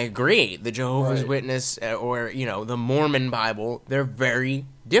I mean, I agree. The Jehovah's Witness, or, the Mormon Bible, they're very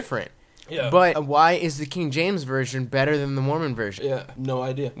different. Yeah. But why is the King James Version better than the Mormon version? Yeah, no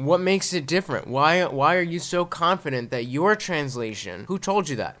idea. What makes it different? Why are you so confident that your translation... Who told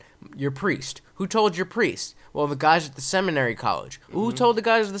you that? Your priest. Who told your priest? Well, the guys at the seminary college. Who told the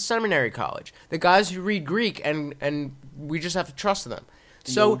guys at the seminary college? The guys who read Greek, and we just have to trust them.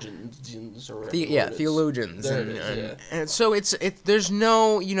 Theologians. Theologians. And so there's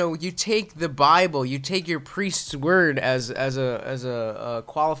no, you take the Bible, you take your priest's word as a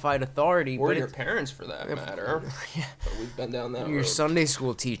qualified authority. Or your parents, for that matter. Yeah. But we've been down that road. Your Sunday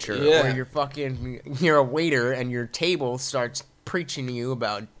school teacher, or you're a waiter, and your table starts preaching to you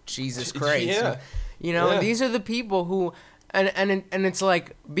about Jesus Christ. Yeah. These are the people who... And it's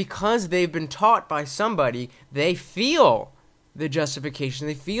like, because they've been taught by somebody, they feel the justification,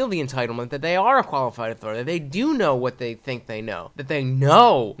 they feel the entitlement that they are a qualified authority, that they do know what they think they know, that they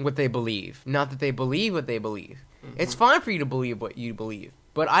know what they believe, not that they believe what they believe. It's fine for you to believe what you believe,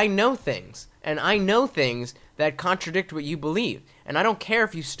 but I know things, and I know things that contradict what you believe, and I don't care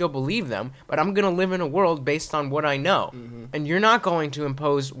if you still believe them, but I'm going to live in a world based on what I know, and you're not going to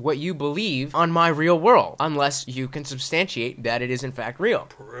impose what you believe on my real world, unless you can substantiate that it is in fact real.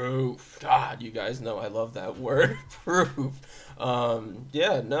 Proof. God, you guys know I love that word, proof.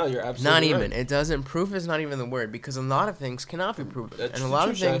 You're absolutely not even. right. It doesn't. Proof is not even the word, because a lot of things cannot be proven, and a lot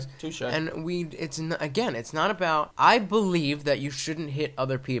of things. And it's not about. I believe that you shouldn't hit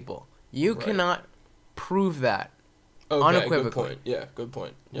other people. You cannot prove that unequivocally. Good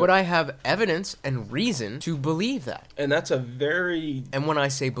point. Yep. But I have evidence and reason to believe that. And that's a very. And when I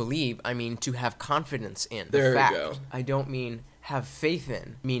say believe, I mean to have confidence in there the fact. You go. I don't mean have faith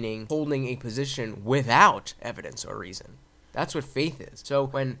in, meaning holding a position without evidence or reason. That's what faith is. So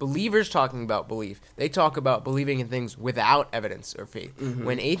when believers talking about belief, they talk about believing in things without evidence or faith.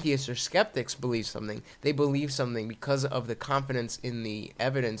 When atheists or skeptics believe something, they believe something because of the confidence in the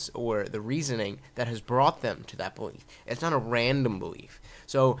evidence or the reasoning that has brought them to that belief. It's not a random belief.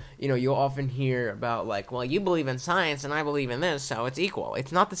 So, you'll often hear about, like, well, you believe in science and I believe in this, so it's equal.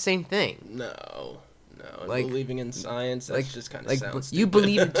 It's not the same thing. No. Like, believing in science, that's just kind of sounds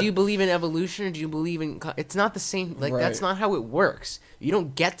stupid. Do you believe in evolution, or do you believe in... It's not the same... That's not how it works. You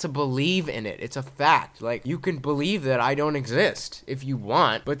don't get to believe in it. It's a fact. Like, you can believe that I don't exist if you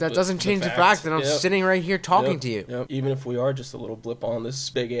want, but that doesn't change the fact that I'm sitting right here talking to you. Yep. Even if we are just a little blip on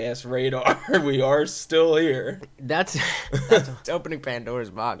this big-ass radar, we are still here. That's it's opening Pandora's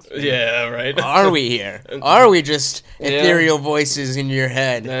box. Yeah, right. Are we here? Are we just ethereal voices in your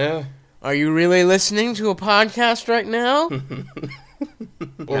head? Yeah. Are you really listening to a podcast right now?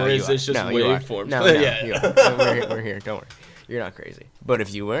 Or is this just waveforms? No, you are. We're here. Don't worry. You're not crazy. But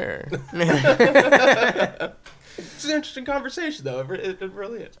if you were... It's an interesting conversation, though. It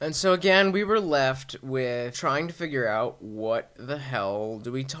really is. And so, again, we were left with trying to figure out what the hell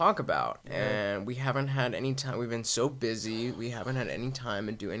do we talk about. And we haven't had any time. We've been so busy. We haven't had any time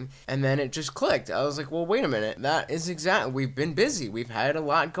in doing. And then it just clicked. I was like, well, wait a minute. That is exactly. We've been busy. We've had a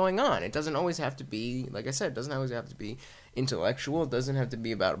lot going on. It doesn't always have to be, like I said, it doesn't always have to be intellectual. It doesn't have to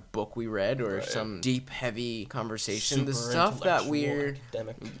be about a book we read or some deep, heavy conversation. Super the stuff that we're...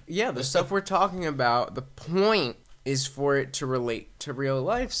 Academic. Yeah, the stuff we're talking about, the point is for it to relate to real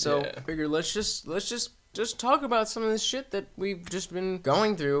life. So I figured let's just talk about some of this shit that we've just been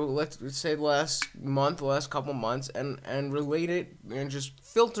going through, let's say the last couple months, and relate it and just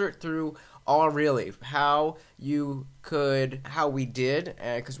filter it through all really how we did,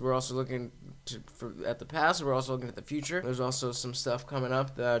 because we're also looking at the past, we're also looking at the future. There's also some stuff coming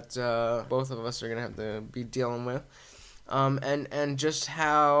up that both of us are going to have to be dealing with. and just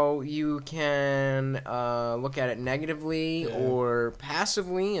how you can look at it negatively or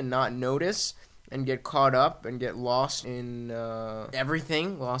passively and not notice and get caught up and get lost in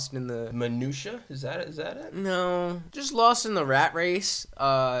everything, lost in the minutia. Is that it? No, just lost in the rat race.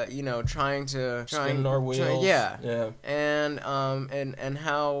 Trying spinning our wheels. Yeah. And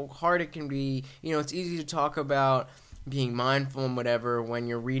how hard it can be. It's easy to talk about being mindful and whatever when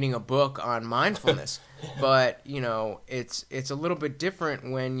you're reading a book on mindfulness, but it's a little bit different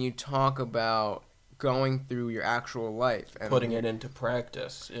when you talk about going through your actual life and putting it into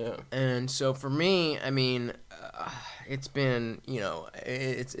practice. Yeah. And so for me, I mean, it's been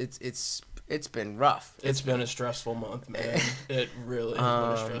it's been rough. It's been a stressful month, man. It really has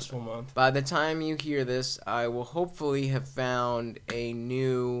been a stressful month. By the time you hear this, I will hopefully have found a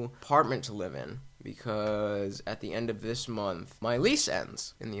new apartment to live in, because at the end of this month, my lease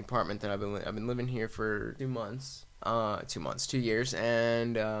ends in the apartment that I've been living here for 2 months. 2 years,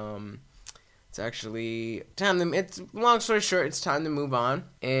 and it's actually time to. Long story short, it's time to move on.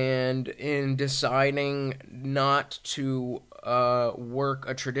 And in deciding not to work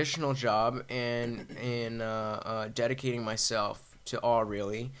a traditional job and in dedicating myself to awe,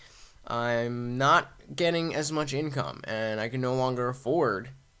 really, I'm not getting as much income, and I can no longer afford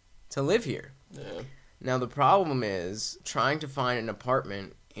to live here. Yeah. Now the problem is trying to find an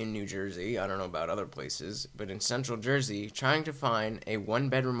apartment in New Jersey. I don't know about other places, but in Central Jersey, trying to find a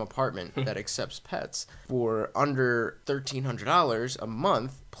 1-bedroom apartment that accepts pets for under $1,300 a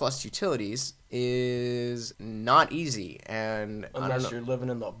month plus utilities is not easy. And unless you're living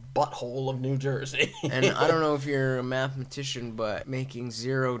in the butthole of New Jersey. And I don't know if you're a mathematician, but making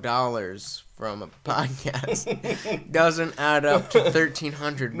 $0 from a podcast doesn't add up to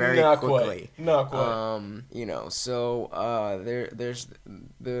 $1,300 very quickly. Not quite. So there's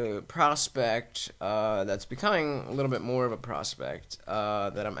the prospect that's becoming a little bit more of a prospect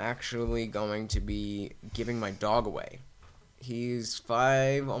that I'm actually going to be giving my dog away. He's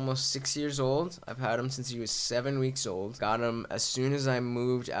 5, almost 6 years old. I've had him since he was 7 weeks old. Got him as soon as I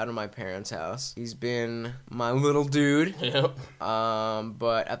moved out of my parents' house. He's been my little dude. Yep.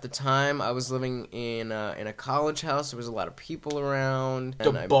 But at the time, I was living in a college house. There was a lot of people around.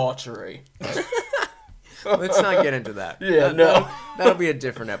 Debauchery. Let's not get into that. Yeah, that'll be a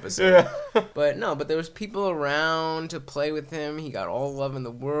different episode. Yeah. But there was people around to play with him. He got all the love in the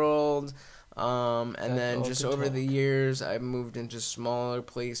world. And then just over the years, I moved into smaller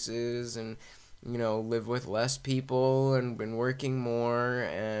places and, lived with less people and been working more.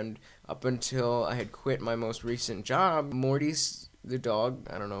 And up until I had quit my most recent job, Morty's the dog.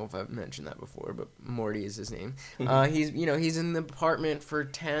 I don't know if I've mentioned that before, but Morty is his name. He's in the apartment for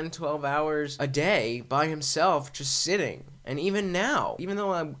 10, 12 hours a day by himself, just sitting. And even now, even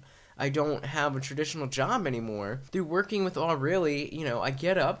though I don't have a traditional job anymore, through working with All Really, I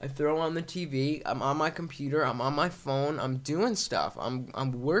get up, I throw on the TV, I'm on my computer, I'm on my phone, I'm doing stuff,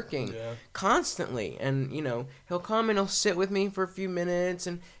 I'm working constantly, and, he'll come and he'll sit with me for a few minutes,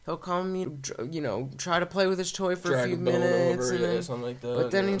 and he'll come, try to play with his toy for a few minutes, something like that. But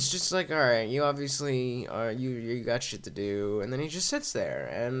then he's just like, all right, you obviously, you got shit to do, and then he just sits there,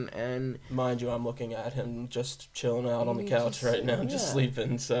 and mind you, I'm looking at him just chilling out on the couch right now, just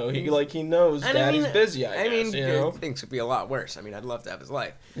sleeping, so he knows Daddy's busy, I guess, things could be a lot worse. I mean, I'd love to have his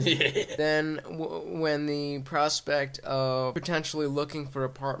life. Yeah. Then, when the prospect of potentially looking for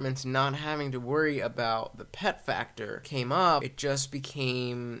apartments, not having to worry about the pet factor came up, it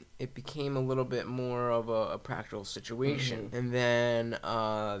became a little bit more of a practical situation. Mm-hmm. And then,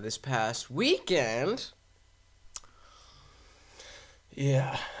 this past weekend...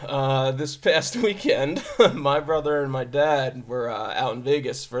 Yeah, this past weekend, my brother and my dad were out in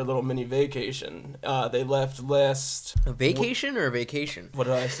Vegas for a little mini vacation. They left last... A vacation or a vacation? What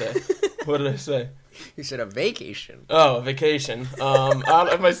did I say? What did I say? You said a vacation. Oh, a vacation.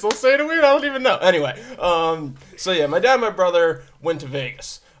 Am I still saying it weird? I don't even know. Anyway, so yeah, my dad and my brother went to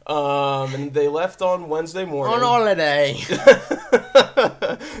Vegas. And they left on Wednesday morning. On holiday.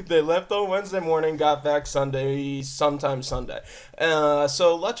 They left on Wednesday morning, got back sometime Sunday.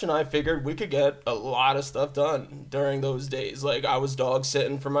 So Lutch and I figured we could get a lot of stuff done during those days. Like, I was dog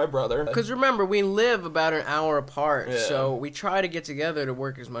sitting for my brother. Because remember, we live about an hour apart, so we try to get together to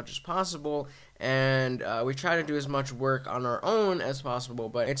work as much as possible. and we try to do as much work on our own as possible,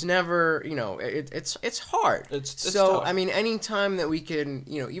 but it's never, it's hard. It's so tough. I mean, any time that we can,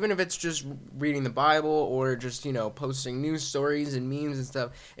 even if it's just reading the Bible or just posting news stories and memes and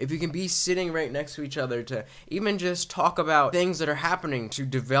stuff, if you can be sitting right next to each other to even just talk about things that are happening to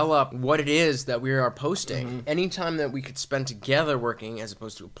develop what it is that we are posting, anytime that we could spend together working as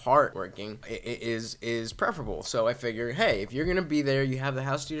opposed to apart working is preferable. So I figure, hey, if you're gonna be there, you have the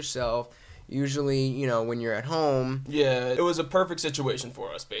house to yourself. Usually, when you're at home. Yeah, it was a perfect situation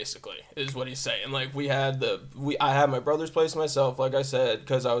for us, basically, is what he's saying. Like, I had my brother's place myself, like I said,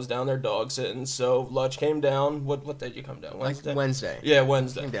 because I was down there dog sitting. So, Lutch came down. What day did you come down? Wednesday? Like Wednesday. Yeah,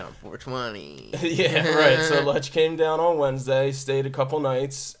 Wednesday. Came down 420. Yeah, right. So, Lutch came down on Wednesday, stayed a couple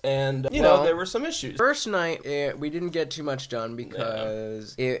nights, and, there were some issues. First night, we didn't get too much done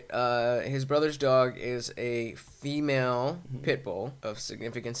because his brother's dog is a female pit bull of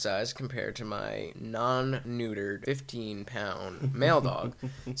significant size compared to my non-neutered 15-pound male dog.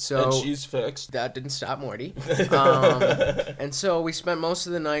 So and she's fixed. That didn't stop Morty. And so we spent most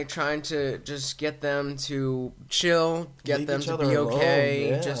of the night trying to just get them to chill, get them to be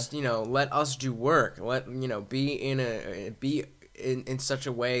okay, just let us do work, be in such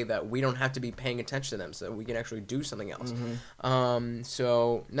a way that we don't have to be paying attention to them, so that we can actually do something else.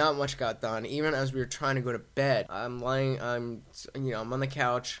 So not much got done. Even as we were trying to go to bed, I'm on the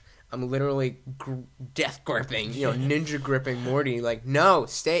couch. I'm literally death gripping, ninja gripping Morty. Like, no,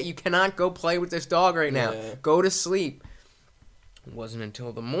 stay. You cannot go play with this dog right now. Go to sleep. It wasn't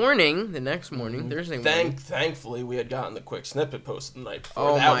until the next morning, Thursday morning. Thankfully, we had gotten the quick snippet posted the night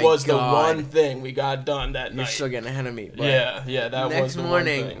before. That was the one thing we got done that night. You're still getting ahead of me. But that was the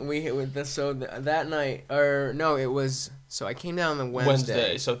morning, one thing. That night, it was. So I came down on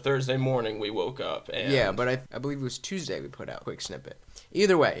Wednesday. So Thursday morning we woke up. And but I believe it was Tuesday we put out quick snippet.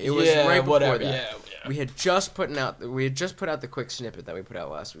 Either way, it was right before that. Yeah. We had just put out the quick snippet that we put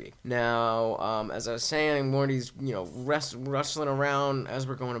out last week. Now, as I was saying, Morty's rustling around as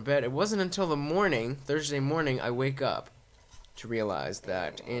we're going to bed. It wasn't until the Thursday morning, I wake up to realize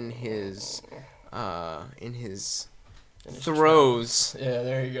that in his throes. Yeah,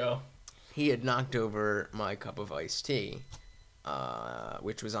 there you go. He had knocked over my cup of iced tea,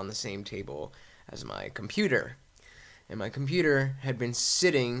 which was on the same table as my computer. And my computer had been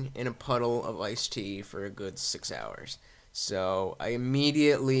sitting in a puddle of iced tea for a good 6 hours. So I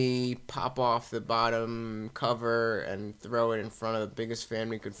immediately pop off the bottom cover and throw it in front of the biggest fan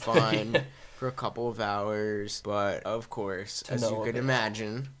we could find for a couple of hours. But, of course, as you could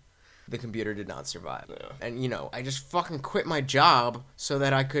imagine, the computer did not survive. Yeah. And, I just fucking quit my job so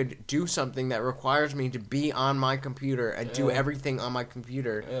that I could do something that requires me to be on my computer and do everything on my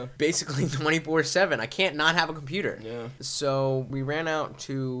computer, basically 24/7. I can't not have a computer. Yeah. So we ran out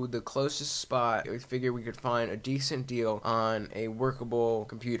to the closest spot. We figured we could find a decent deal on a workable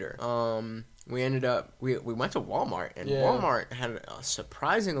computer. We ended up, we went to Walmart, and Walmart had a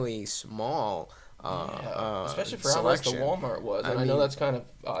surprisingly small especially for selection. how much the Walmart was. I know that's kind of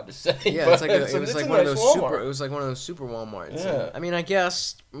odd to say. Yeah, but it was like one of those super Walmarts. Yeah. I mean, I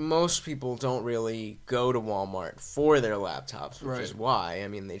guess most people don't really go to Walmart for their laptops, which is why. I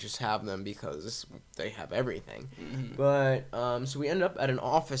mean, they just have them because they have everything. But so we ended up at an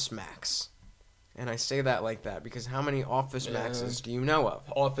Office Max. And I say that like that because how many Office Maxes do you know of?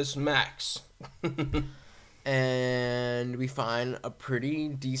 Office Max. And we find a pretty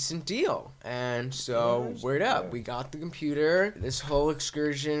decent deal. And so, word up, we got the computer. This whole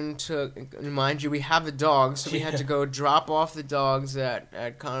excursion took, mind you, we have the dogs, so we had to go drop off the dogs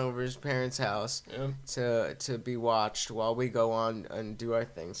at Conover's parents' house to be watched while we go on and do our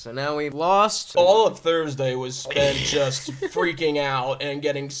thing. So now we've lost. All of Thursday was spent just freaking out and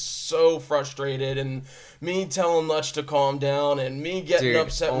getting so frustrated, and me telling Lutch to calm down, and me getting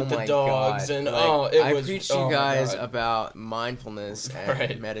upset with the dogs. God. And I preached you guys about mindfulness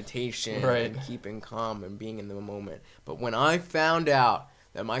and meditation and keeping calm and being in the moment. But when I found out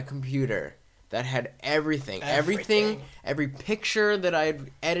that my computer that had everything, every picture that I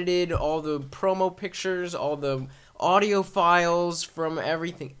had edited, all the promo pictures, all the audio files from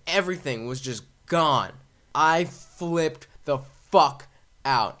everything was just gone. I flipped the fuck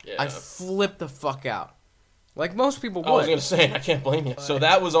out. Yeah. I flipped the fuck out. Like most people would. I was going to say, I can't blame you. So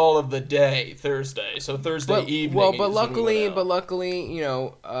that was all of the day, Thursday. So Thursday evening. Well, but luckily,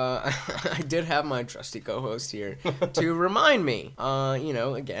 I did have my trusty co-host here to remind me.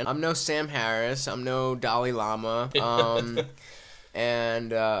 Again, I'm no Sam Harris. I'm no Dalai Lama.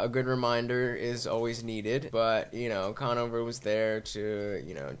 And a good reminder is always needed. But, you know, Conover was there to,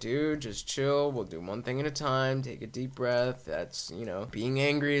 you know, dude, just chill. We'll do one thing at a time. Take a deep breath. That's, you know, being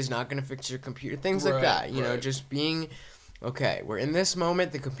angry is not going to fix your computer. Things like that. You know, just being... Okay, we're in this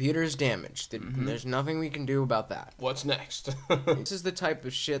moment, the computer is damaged. There's nothing we can do about that. What's next? This is the type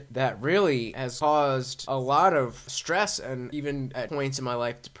of shit that really has caused a lot of stress and even at points in my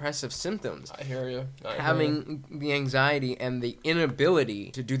life, depressive symptoms. I hear you. Having the anxiety and the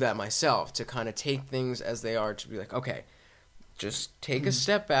inability to do that myself, to kind of take things as they are, to be like, okay, just take a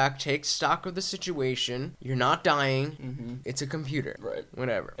step back, take stock of the situation. You're not dying. It's a computer. Right.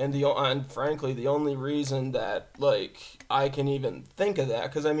 Whatever. And frankly, the only reason that, like, I can even think of that,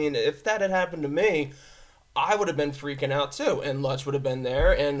 because, I mean, if that had happened to me, I would have been freaking out too, and Lutz would have been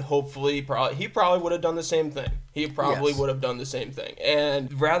there, and hopefully, he probably would have done the same thing. He probably would have done the same thing.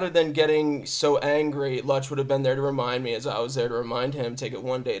 And rather than getting so angry, Lutz would have been there to remind me, as I was there to remind him, take it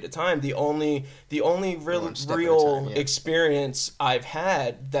one day at a time. The only real experience I've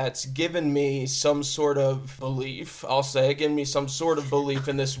had that's given me some sort of belief, I'll say, given me some sort of belief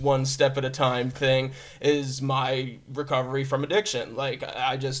in this one step at a time thing, is my recovery from addiction. Like,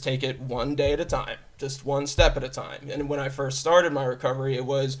 I just take it one day at a time. Just one step at a time. And when I first started my recovery, it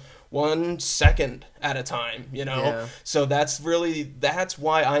was 1 second at a time, you know? Yeah. So that's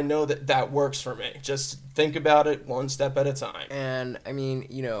why I know that works for me. Just think about it one step at a time. And, I mean,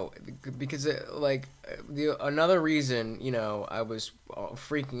 you know, because, another reason, you know, I was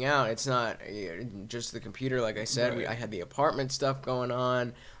freaking out, it's not just the computer, like I said. I had the apartment stuff going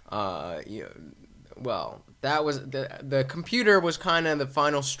on, that was the computer was kind of the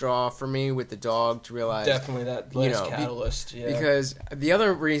final straw for me with the dog to realize definitely that last catalyst. Because the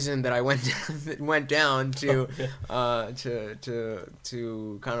other reason that I went down to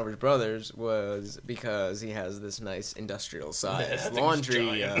Conover's Brothers was because he has this nice industrial size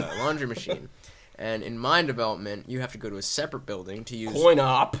laundry machine, and in my development you have to go to a separate building to use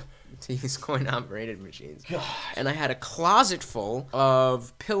coin-operated machines. God. And I had a closet full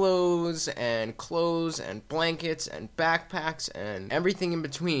of pillows and clothes and blankets and backpacks and everything in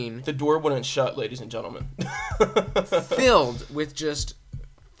between. The door wouldn't shut, ladies and gentlemen. Filled with just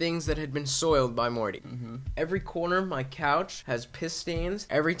things that had been soiled by Morty. Every corner of my couch has piss stains.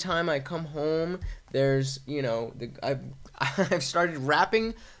 Every time I come home, there's, you know, I've started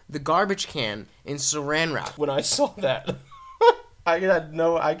wrapping the garbage can in saran wrap. When I saw that...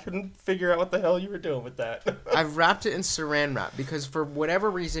 I couldn't figure out what the hell you were doing with that. I've wrapped it in saran wrap because for whatever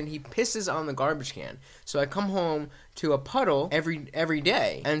reason he pisses on the garbage can. So I come home to a puddle every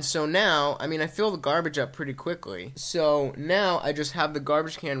day. And so now, I mean, I fill the garbage up pretty quickly. So now I just have the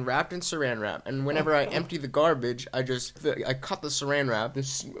garbage can wrapped in saran wrap. And whenever I empty the garbage, I cut the saran wrap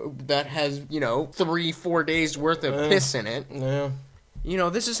that has, you know, 3-4 days worth of piss in it. Yeah. You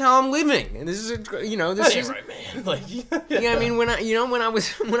know, this is how I'm living, and this is, you know, this is right, man. Like, I mean, when I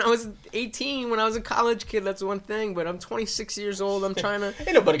was 18, when I was a college kid, that's one thing. But I'm 26 years old. I'm trying to.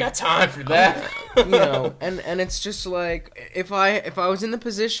 Ain't nobody got time for that. You know, and it's just like if I was in the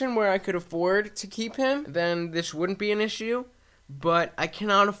position where I could afford to keep him, then this wouldn't be an issue. But I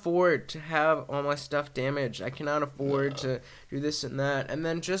cannot afford to have all my stuff damaged. I cannot afford to do this and that. And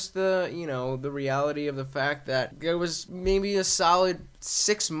then just the reality of the fact that there was maybe a solid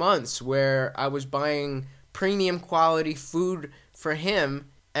 6 months where I was buying premium quality food for him,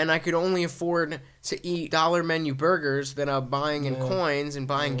 and I could only afford to eat dollar menu burgers that I'm buying in coins and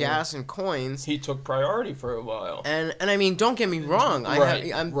buying gas in coins. He took priority for a while. And I mean, don't get me wrong.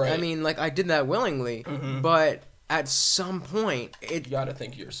 I mean, like, I did that willingly, but... At some point, you gotta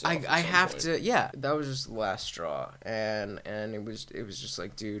think of yourself. I have to. Yeah, that was just the last straw, and it was just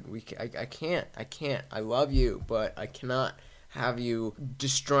like, dude, I can't. I love you, but I cannot have you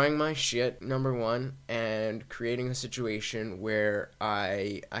destroying my shit, number one, and creating a situation where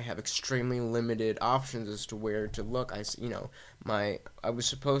I have extremely limited options as to where to look. I was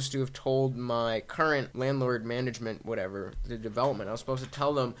supposed to have told my current landlord management, whatever, the development, I was supposed to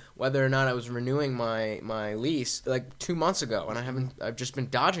tell them whether or not I was renewing my lease like 2 months ago, and I've just been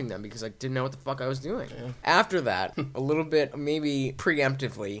dodging them because I didn't know what the fuck I was doing. Yeah. After that, a little bit, maybe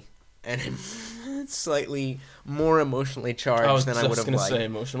preemptively, and slightly more emotionally charged than I would have liked. I was just going to say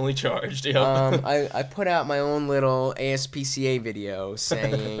emotionally charged, yeah. I put out my own little ASPCA video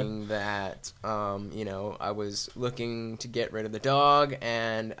saying that, I was looking to get rid of the dog,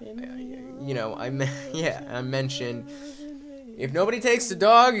 and, I mentioned if nobody takes the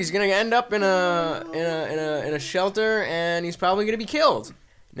dog, he's going to end up in a shelter, and he's probably going to be killed.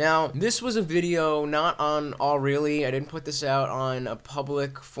 Now, this was a video not on All Really. I didn't put this out on a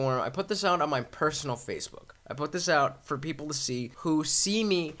public forum. I put this out on my personal Facebook. I put this out for people to see who see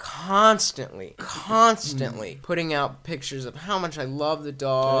me constantly putting out pictures of how much I love the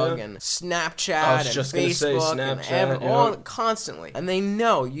dog and Snapchat and Facebook and all constantly. And they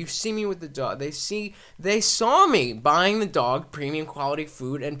know you see me with the dog. They saw me buying the dog premium quality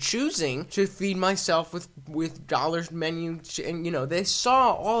food and choosing to feed myself with dollars menu, and they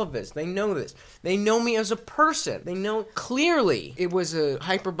saw all of this. They know this. They know me as a person. They know clearly it was a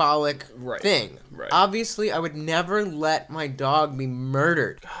hyperbolic thing. Right. Obviously, I would never let my dog be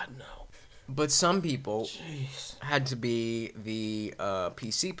murdered. God, no. But some people had to be the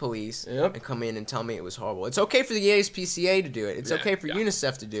PC police and come in and tell me it was horrible. It's okay for the ASPCA to do it. It's okay for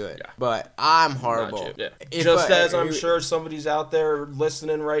UNICEF to do it. Yeah. But I'm horrible. As I'm sure somebody's out there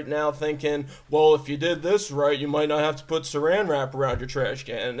listening right now thinking, well, if you did this right, you might not have to put saran wrap around your trash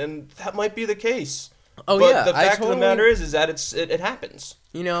can. And that might be the case. Oh, but the fact of the matter is that it happens.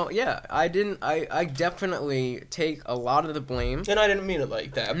 I definitely take a lot of the blame. And I didn't mean it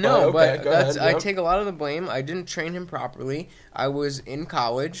like that. No, but I take a lot of the blame. I didn't train him properly. I was in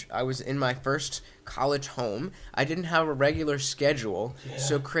college. I was in my first college home. I didn't have a regular schedule. Yeah,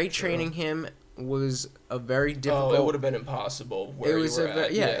 so crate training him was a very difficult... it would have been impossible where you were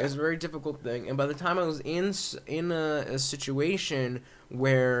at. It was a very difficult thing. And by the time I was in a situation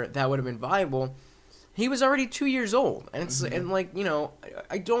where that would have been viable... He was already 2 years old, and it's I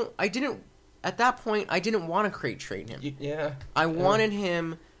didn't at that point I didn't want to crate train him. I wanted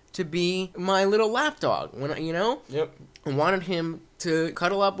him to be my little lap dog I wanted him to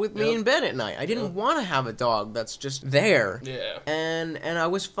cuddle up with me in bed at night. I didn't want to have a dog that's just there. Yeah. And I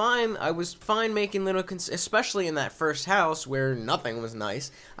was fine. I was fine making little especially in that first house where nothing was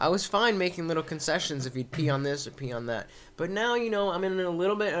nice. I was fine making little concessions if he'd pee on this or pee on that. But now, I'm in a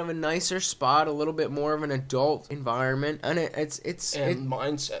little bit of a nicer spot, a little bit more of an adult environment, and it's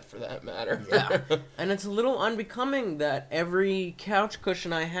mindset for that matter. Yeah. And it's a little unbecoming that every couch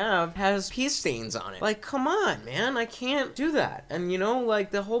cushion I have has pee stains on it. Like, come on, man, I can't do that. And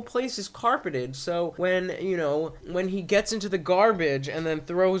the whole place is carpeted, so when he gets into the garbage and then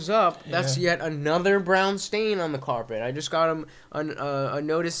throws up, that's yet another brown stain on the carpet. I just got him a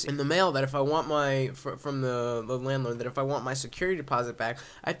notice in the mail that if I want from the landlord that if I want my security deposit back,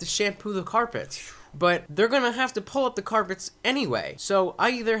 I have to shampoo the carpets. But they're going to have to pull up the carpets anyway. So I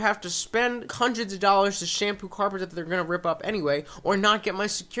either have to spend hundreds of dollars to shampoo carpets that they're going to rip up anyway, or not get my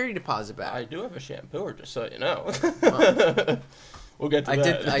security deposit back. I do have a shampooer, just so you know. We'll get to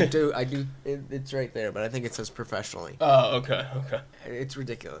that. I do. It's right there, but I think it says professionally. Oh, okay. It's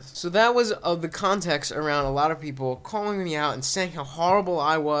ridiculous. So that was the context around a lot of people calling me out and saying how horrible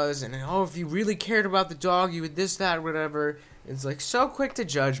I was, and if you really cared about the dog, you would this, that, whatever. It's so quick to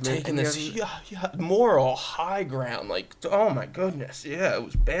judge me. Taking this moral high ground. Oh my goodness. Yeah, it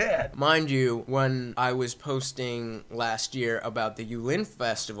was bad. Mind you, when I was posting last year about the Yulin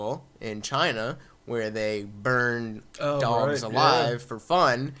Festival in China, where they burn dogs alive for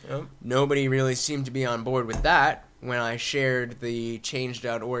fun, nobody really seemed to be on board with that. When I shared the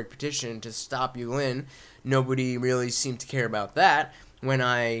Change.org petition to stop Yulin, nobody really seemed to care about that. When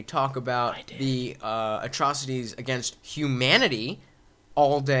I talk about the atrocities against humanity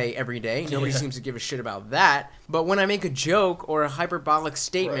all day, every day, nobody seems to give a shit about that. But when I make a joke or a hyperbolic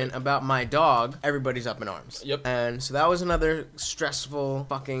statement about my dog, everybody's up in arms. Yep. And so that was another stressful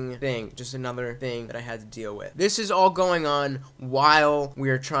fucking thing. Just another thing that I had to deal with. This is all going on while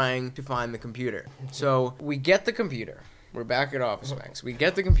we are trying to find the computer. So we get the computer. We're back at Office Max. We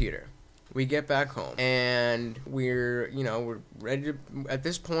get the computer. We get back home, and we're ready to, at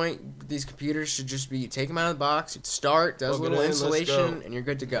this point, these computers should just be, take them out of the box, start, does a little installation, and you're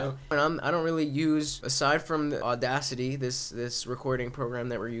good to go. Yeah. And I don't really use, aside from the Audacity, this recording program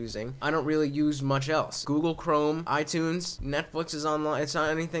that we're using, I don't really use much else. Google Chrome, iTunes, Netflix is online. It's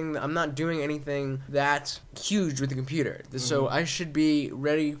not anything, I'm not doing anything that huge with the computer. So I should be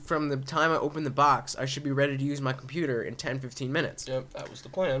ready from the time I open the box, I should be ready to use my computer in 10-15 minutes. Yep, that was the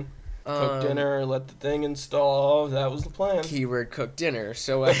plan. Cook dinner, let the thing install. That was the plan. Keyword cook dinner.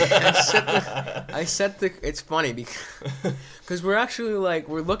 So I set the. It's funny because we're actually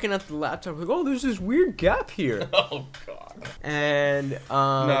we're looking at the laptop. Oh, there's this weird gap here. Oh God. And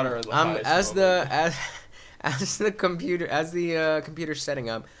as the computer's setting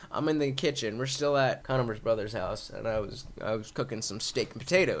up, I'm in the kitchen. We're still at Conover's brother's house, and I was cooking some steak and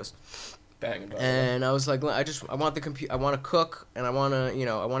potatoes. And I was like, I want the computer. I want to cook, and I want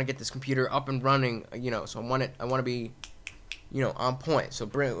to get this computer up and running. So I want to be, on point. So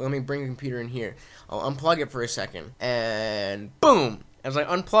let me bring the computer in here. I'll unplug it for a second, and boom! As I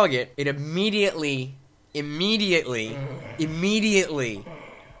unplug it, it immediately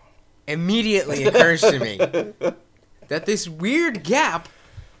immediately occurs to me that this weird gap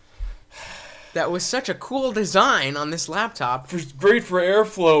that was such a cool design on this laptop. It's great for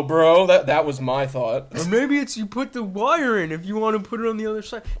airflow, bro. That was my thought. Or maybe it's you put the wire in if you want to put it on the other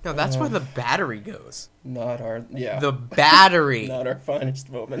side. No, that's where the battery goes. Not our... Yeah. The battery. Not our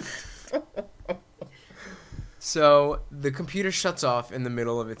finest moment. So, the computer shuts off in the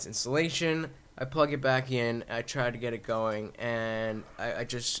middle of its installation. I plug it back in, I try to get it going, and I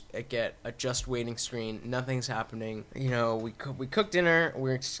get a just waiting screen. Nothing's happening. You know, we cook dinner.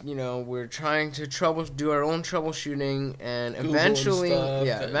 We're trying to do our own troubleshooting, and eventually,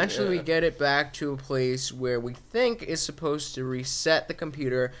 we get it back to a place where we think is supposed to reset the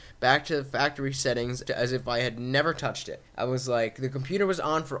computer back to the factory settings as if I had never touched it. I was like, the computer was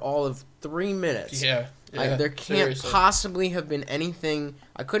on for all of 3 minutes. Yeah. There can't possibly have been anything.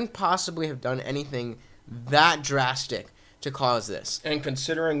 I couldn't possibly have done anything that drastic to cause this. And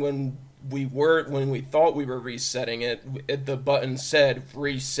considering when we thought we were resetting it, the button said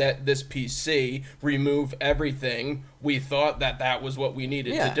reset this PC, remove everything. We thought that was what we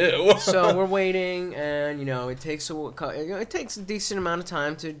needed to do. So we're waiting, and it takes a decent amount of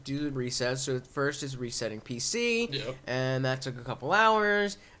time to do the reset. So first is resetting PC, and that took a couple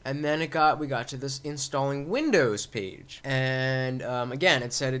hours. And then we got to this installing Windows page. And again,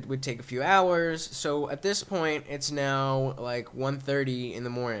 it said it would take a few hours. So at this point, it's now like 1:30 in the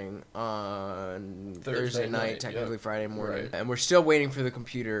morning on Thursday night, technically Friday morning. Right. And we're still waiting for the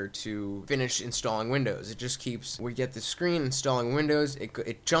computer to finish installing Windows. It just we get the screen installing Windows.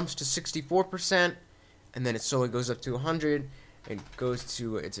 It jumps to 64%, and then it slowly goes up to 100%. It goes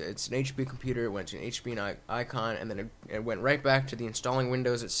to, it's an HP computer, it went to an HP icon, and then it went right back to the installing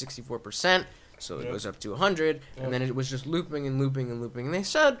Windows at 64%, so it goes up to 100, and then it was just looping and looping and looping. And they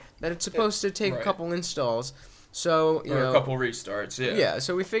said that it's supposed to take a couple installs, so, a couple restarts, Yeah,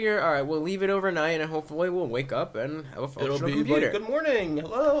 so we figure, all right, we'll leave it overnight, and hopefully we'll wake up and have a functional computer. It'll be like, good morning,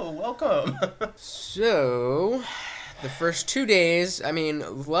 hello, welcome. So... the first 2 days, I mean,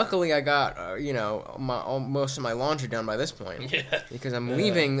 luckily I got, most of my laundry done by this point. Yeah. Because I'm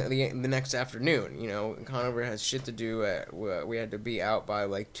leaving the next afternoon. Conover has shit to do. We had to be out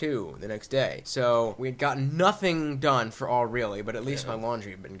by, 2 the next day. So we had gotten nothing done for all really, but at least my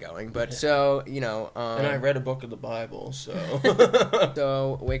laundry had been going. But so, and I read a book of the Bible, so.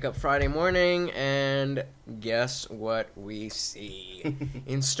 So, wake up Friday morning, and guess what we see?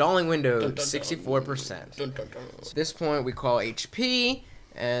 Installing Windows, 64%. So this point we call HP,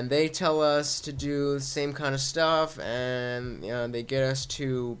 and they tell us to do the same kind of stuff, and they get us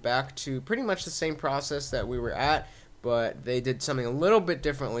back to pretty much the same process that we were at, but they did something a little bit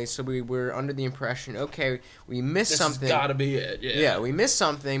differently. So we were under the impression, okay, we missed something. This has gotta be it. Yeah, we missed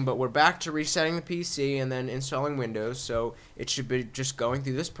something, but we're back to resetting the PC and then installing Windows, so it should be just going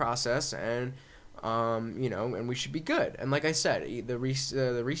through this process, and and we should be good. And like I said, the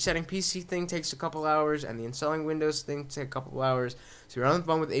resetting PC thing takes a couple hours, and the installing Windows thing takes a couple hours. So we're on the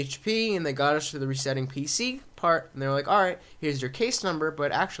phone with HP, and they got us to the resetting PC part, and they're like, all right, here's your case number,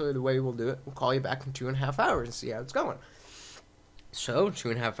 but actually the way we'll do it, we'll call you back in 2.5 hours and see how it's going. So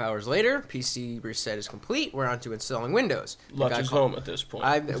 2.5 hours later, PC reset is complete. We're on to installing Windows. Lutch is home at this point.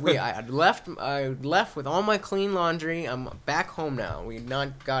 I left with all my clean laundry. I'm back home now. We've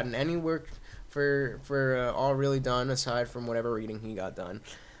not gotten any work for all really done, aside from whatever reading he got done.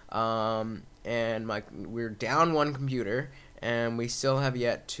 And we're down one computer, and we still have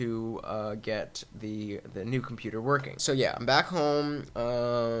yet to get the new computer working. So yeah, I'm back home.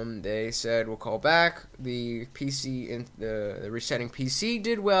 They said we'll call back. The PC, the resetting PC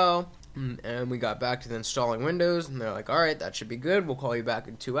did well, and we got back to the installing Windows, and they're like, all right, that should be good. We'll call you back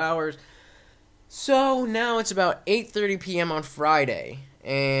in 2 hours. So now it's about 8:30 p.m. on Friday,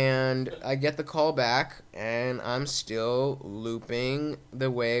 and I get the call back, and I'm still looping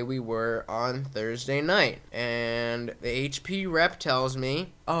the way we were on Thursday night. And the HP rep tells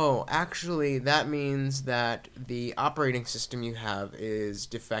me, oh, actually, that means that the operating system you have is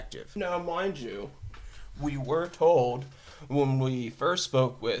defective. Now, mind you, we were told when we first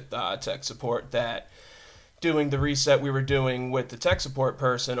spoke with tech support that doing the reset we were doing with the tech support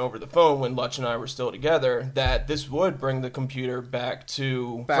person over the phone when Lutch and I were still together, that this would bring the computer back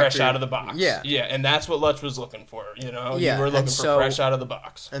to fresh out of the box. Yeah. Yeah, and that's what Lutch was looking for, Yeah. You were looking for fresh out of the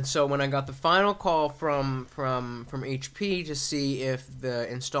box. And so when I got the final call from HP to see if the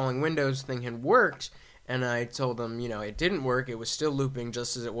installing Windows thing had worked, and I told them, it didn't work, it was still looping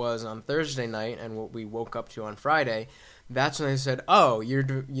just as it was on Thursday night and what we woke up to on Friday, that's when they said, oh,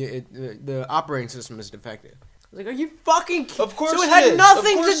 the operating system is defective. I was like, are you fucking kidding? Of course So it had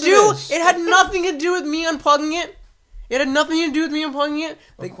nothing to do. It had nothing to do with me unplugging it. It had nothing to do with me unplugging it.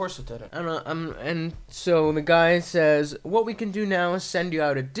 Of course it didn't. I don't know. And so the guy says, what we can do now is send you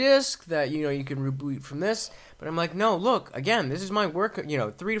out a disc that, you can reboot from this. But I'm like, no, look, again, this is my work, 3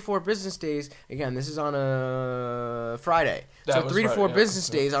 to 4 business days. Again, this is on a Friday. So 3 to 4 business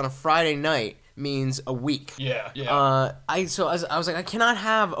days on a Friday night means a week. Yeah. I was like, I cannot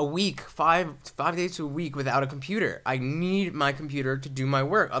have a week, 5 days to a week without a computer. I need my computer to do my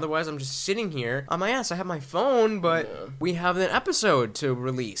work. Otherwise, I'm just sitting here on my ass. I have my phone, but we have an episode to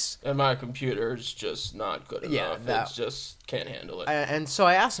release. And my computer is just not good enough. Yeah, it just can't handle it. And so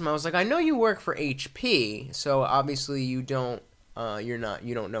I asked him, I was like, I know you work for HP, so obviously you don't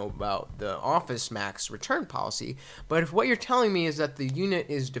know about the Office Max return policy, but if what you're telling me is that the unit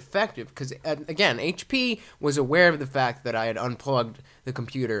is defective, because again, HP was aware of the fact that I had unplugged the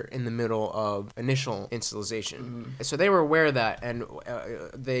computer in the middle of initial installation. So they were aware of that, and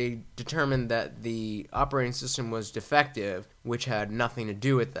they determined that the operating system was defective, which had nothing to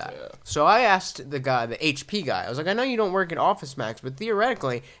do with that. So I asked the HP guy, I was like, I know you don't work at Office Max, but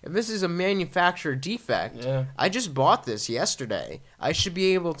theoretically, if this is a manufacturer defect, I just bought this yesterday. I should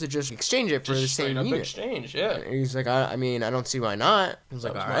be able to just exchange it for the same unit. Exchange, yeah. And he's like, I don't see why not. I was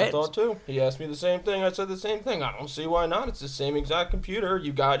like, all right. I thought too. He asked me the same thing. I said the same thing. I don't see why not. It's the same exact computer.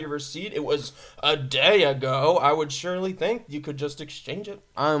 You got your receipt. It was a day ago. I would surely think you could just exchange it.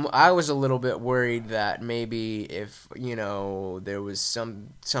 I was a little bit worried that maybe if, there was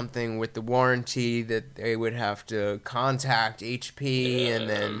something with the warranty that they would have to contact HP, and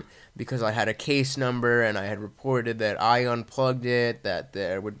then because I had a case number and I had reported that I unplugged it, that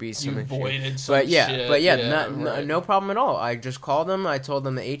there would be some issue. Voided some shit. Right. No problem at all. I just called them. I told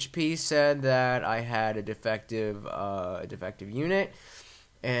them the HP said that I had a defective unit,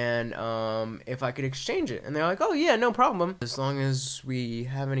 and if I could exchange it. And they're like, oh yeah, no problem, as long as we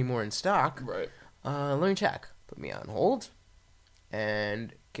have any more in stock. Right. Let me check. Put me on hold,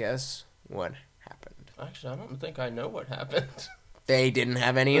 and guess what happened? Actually, I don't think I know what happened. They didn't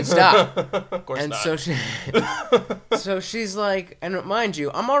have any in stock. Of course and not. So she's like, and mind you,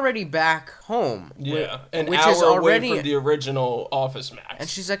 I'm already back home. Yeah, an which hour is already away from the original Office Max. And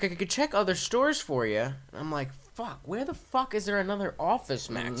she's like, I could check other stores for you. And I'm like, fuck, where the fuck is there another Office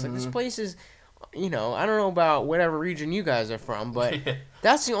Max? Like, this place is, I don't know about whatever region you guys are from, but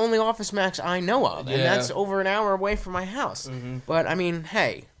that's the only Office Max I know of. And that's over an hour away from my house. But, I mean,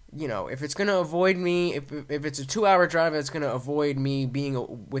 hey, if it's going to avoid me, if it's a 2-hour drive that's going to avoid me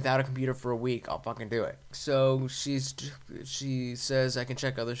being without a computer for a week, I'll fucking do it. So she says I can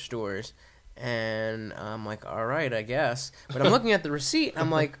check other stores. And I'm like, all right, I guess. But I'm looking at the receipt. I'm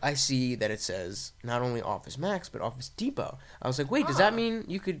like, I see that it says not only Office Max but Office Depot. I was like, wait, does that mean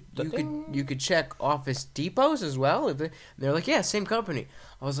you could check Office Depots as well? And they're like, yeah, same company.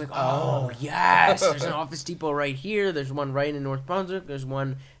 I was like, oh yes, there's an Office Depot right here. There's one right in North Brunswick. There's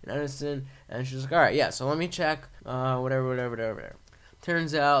one in Edison. And she's like, all right, yeah. So let me check. Whatever.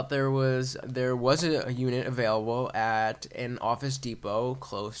 Turns out there was a unit available at an Office Depot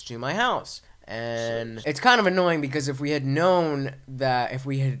close to my house. And it's kind of annoying because if we had known that, if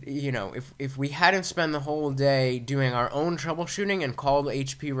we hadn't spent the whole day doing our own troubleshooting and called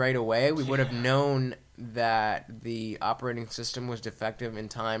HP right away, we would have known that the operating system was defective in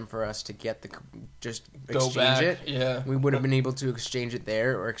time for us to get exchange it. Yeah, we would have been able to exchange it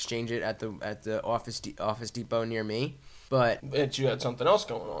there or exchange it at the Office Depot near me. But you had something else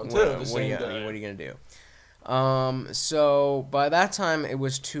going on too. What are you gonna do? So by that time it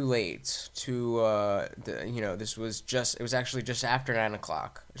was too late to it was actually just after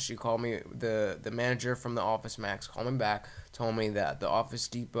 9:00. She called me, the manager from the Office Max called me back, told me that the Office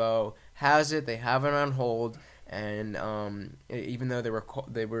Depot has it, they have it on hold, and even though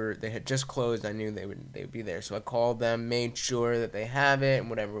they had just closed, I knew they would be there. So I called them, made sure that they have it, and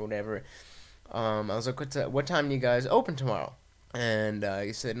whatever. I was like, what time do you guys open tomorrow? And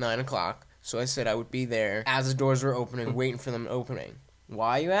he said 9:00. So I said I would be there as the doors were opening, waiting for them opening.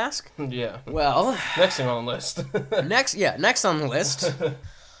 Why, you ask? Yeah. Well, next thing on the list. next on the list.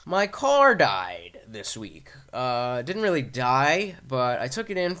 My car died this week. Didn't really die, but I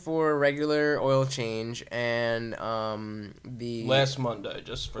took it in for a regular oil change, and last Monday,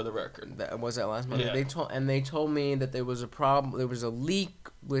 just for the record. Was that last Monday? Yeah. They told me that there was a problem. There was a leak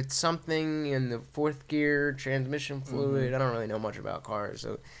with something in the fourth gear transmission fluid. I don't really know much about cars,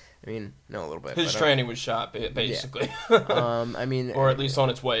 so. I mean, know a little bit. His training was shot, basically. Yeah. I mean, or at least on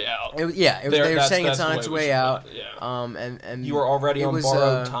its way out. They were saying it's on its way out. Yeah. And you were already on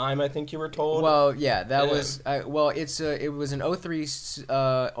borrowed time, I think you were told. Well, yeah, was. It was an 03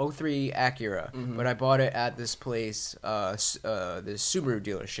 Acura, but I bought it at this place, this Subaru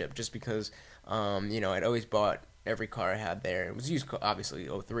dealership, just because, I'd always bought every car I had there. It was used, obviously,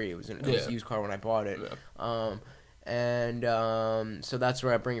 '03. It was a used car when I bought it. Yeah. So that's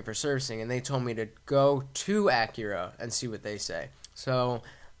where I bring it for servicing. And they told me to go to Acura and see what they say. So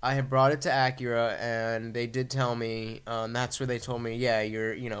I had brought it to Acura, and they did tell me, that's where they told me, yeah,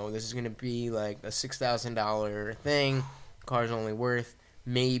 this is going to be like a $6,000 thing. Car's only worth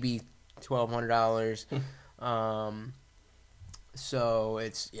maybe $1,200. So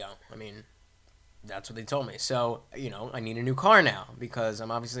it's, that's what they told me. So, I need a new car now because I'm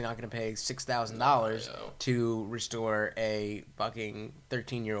obviously not going to pay $6,000 to restore a fucking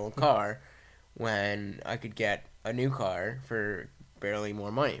 13-year-old car when I could get a new car for barely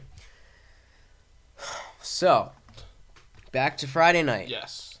more money. So, back to Friday night.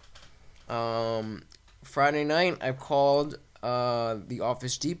 Yes. Friday night, I called the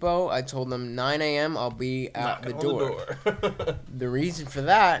Office Depot. I told them 9 a.m. I'll be at the door. The reason for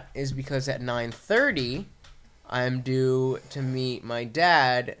that is because at 9:30, I'm due to meet my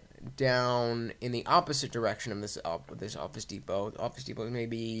dad down in the opposite direction of this Office Depot. The Office Depot may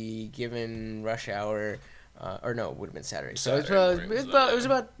be given rush hour, or no, it would have been Saturday. So it was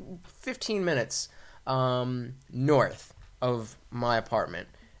about 15 minutes north of my apartment.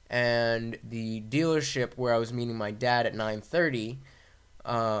 And the dealership where I was meeting my dad at 9:30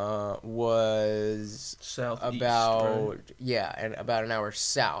 was southeast, about about an hour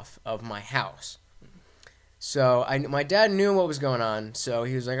south of my house. So my dad knew what was going on, so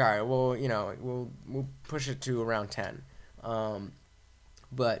he was like, "All right, well, we'll push it to around 10."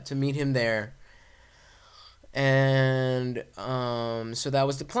 But to meet him there, and so that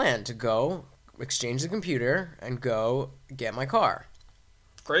was the plan, to go exchange the computer and go get my car.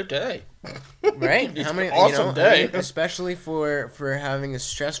 Great day, right? How many awesome day, especially for having a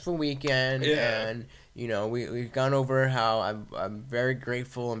stressful weekend. Yeah. And we've gone over how I'm very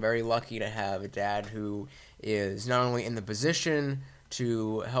grateful and very lucky to have a dad who is not only in the position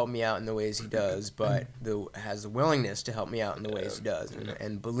to help me out in the ways he does, but has the willingness to help me out in the ways he does,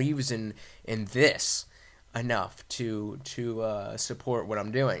 and believes in this enough to support what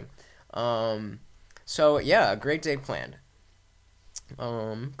I'm doing. So yeah, a great day planned.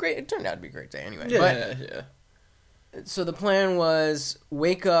 Great. It turned out to be a great day anyway. Yeah. So the plan was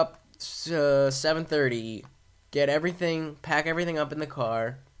wake up 7:30, pack everything up in the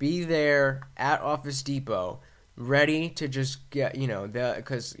car, be there at Office Depot, ready to just get,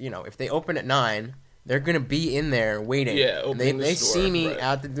 because if they open at 9, they're gonna be in there waiting. Yeah, opening they store, see me right.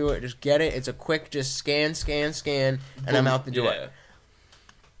 out the door, just get it. It's a quick, just scan, and I'm out the door. Yeah.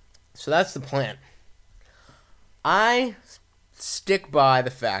 So that's the plan. I stick by the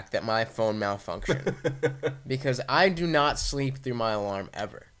fact that my phone malfunctioned because I do not sleep through my alarm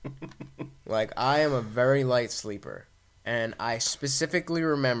ever. Like, I am a very light sleeper, and I specifically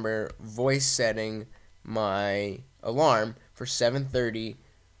remember voice setting my alarm for 7:30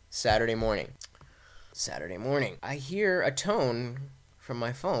 Saturday morning. I hear a tone from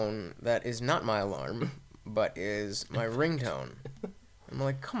my phone that is not my alarm, but is my ringtone. I'm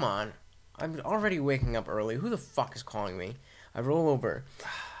like, come on, I'm already waking up early. Who the fuck is calling me? I roll over.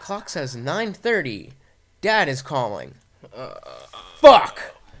 Clock says 9:30. Dad is calling. Fuck!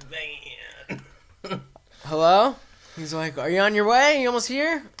 Man. Hello? He's like, are you on your way? You almost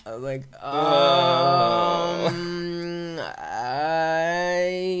here? I was like,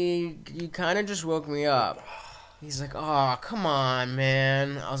 you kind of just woke me up. He's like, oh, come on,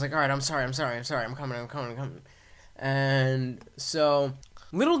 man. I was like, all right, I'm sorry. I'm coming. And so,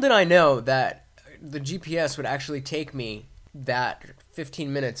 little did I know that the GPS would actually take me that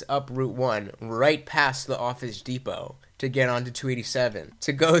 15 minutes up Route 1 right past the Office Depot to get onto 287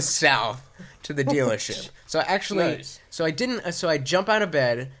 to go south to the dealership. So Nice. I jump out of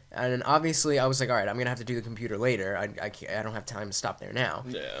bed, and then obviously I was like, all right, I'm going to have to do the computer later. I don't have time to stop there now.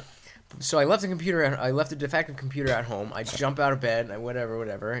 Yeah. So I left the defective computer at home. I jump out of bed, and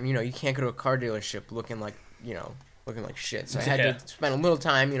whatever. And you can't go to a car dealership looking like shit. So I had to spend a little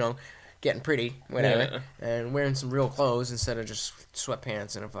time, getting pretty, whatever, and wearing some real clothes instead of just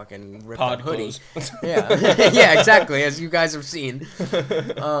sweatpants and a fucking ripped up hoodie. Yeah, yeah, exactly, as you guys have seen.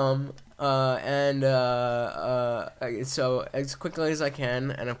 So as quickly as I can,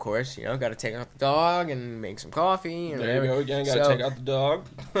 and of course, got to take out the dog and make some coffee. And there you go again. Got to take out the dog.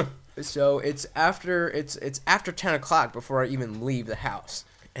 So it's after 10 o'clock before I even leave the house,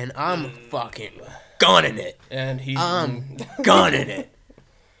 and I'm fucking gunning it. And I'm gunning it.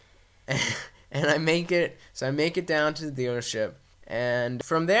 And I make it down to the dealership, and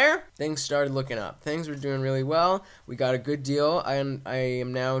from there, things started looking up. Things were doing really well. We got a good deal. I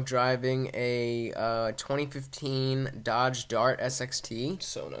am now driving a 2015 Dodge Dart SXT.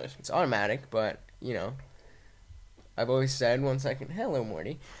 So nice. It's automatic, but I've always said once I can... Hello,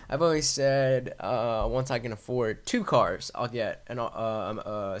 Morty. I've always said once I can afford 2 cars, I'll get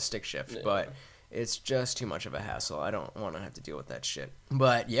a stick shift. Yeah. But it's just too much of a hassle. I don't want to have to deal with that shit.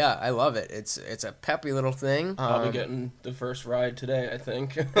 But yeah, I love it. It's a peppy little thing. I'll be getting the first ride today, I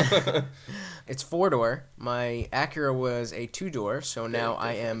think. It's 4-door. My Acura was a 2-door, so now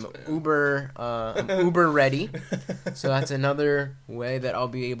I am Uber ready. So that's another way that I'll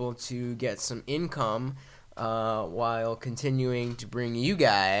be able to get some income while continuing to bring you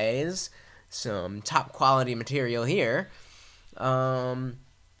guys some top quality material here.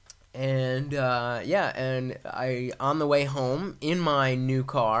 And I on the way home in my new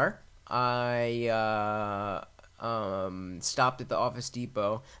car, I stopped at the Office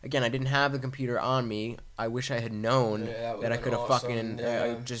Depot. Again, I didn't have the computer on me. I wish I had known that I could have fucking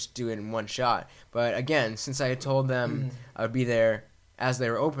just do it in one shot. But again, since I had told them I would be there as they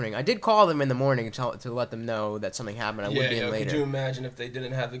were opening, I did call them in the morning to let them know that something happened. I would be in later. Could you imagine if they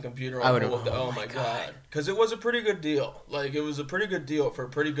didn't have the computer on? Oh my god! Because it was a pretty good deal. Like, it was a pretty good deal for a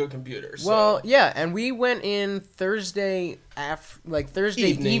pretty good computer. So. Well, yeah, and we went in Thursday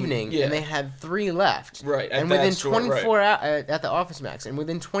evening, and they had 3 left. Right, and within 24 hours at the Office Max, and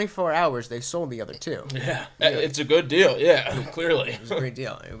within 24 hours they sold the other 2. Yeah, it's a good deal. Yeah, clearly, it was a great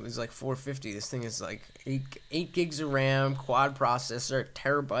deal. It was like $450. This thing is like 8 gigs of RAM, quad processor,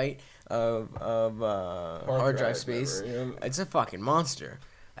 terabyte of hard drive space. It's a fucking monster.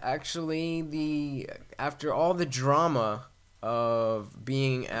 Actually, after all the drama of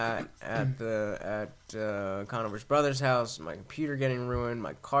being at Conover's brother's house, my computer getting ruined,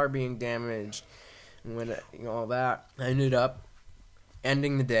 my car being damaged, and all that, I ended up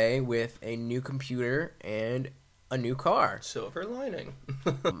ending the day with a new computer and a new car. Silver lining.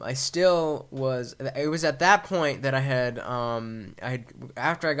 I still was. It was at that point that I had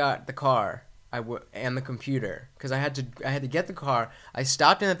after I got the car and the computer, because I had to get the car. I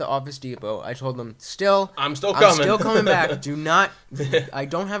stopped in at the Office Depot. I told them, I'm still coming back. Do not. I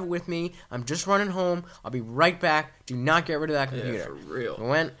don't have it with me. I'm just running home. I'll be right back. Do not get rid of that computer. Yeah, for real.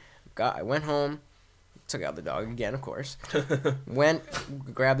 I went home. Took out the dog again, of course. Went,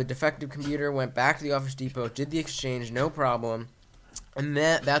 grabbed the defective computer, went back to the Office Depot, did the exchange, no problem. And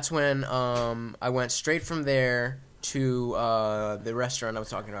that's when I went straight from there to the restaurant I was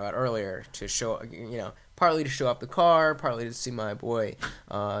talking about earlier to show, partly to show off the car, partly to see my boy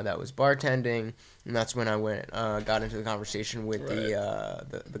that was bartending. And that's when I got into the conversation with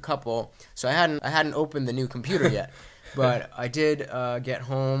the couple. So I hadn't opened the new computer yet. But I did get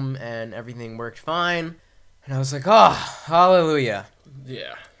home, and everything worked fine. And I was like, oh, hallelujah.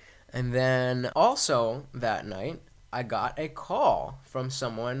 Yeah. And then also that night, I got a call from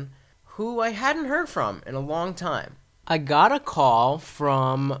someone who I hadn't heard from in a long time. I got a call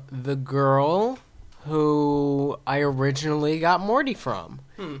from the girl who I originally got Morty from.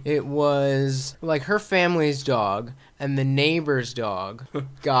 It was like her family's dog and the neighbor's dog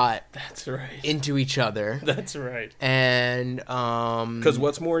got into each other. That's right. And because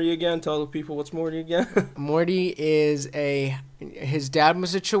what's Morty again? Tell the people what's Morty again. Morty is his dad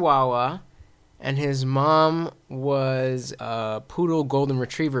was a Chihuahua and his mom was a poodle golden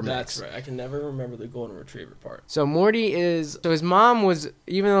retriever mix. That's right. I can never remember the golden retriever part. So his mom was,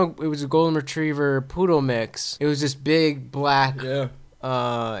 even though it was a golden retriever poodle mix, it was this big black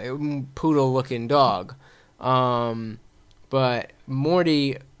poodle looking dog. But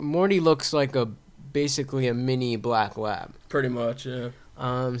Morty looks like basically a mini black lab. Pretty much, yeah.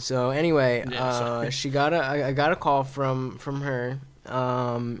 So anyway, I got a call from her.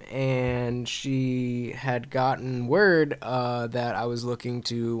 And she had gotten word that I was looking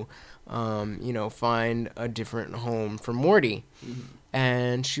to, find a different home for Morty. Mm-hmm.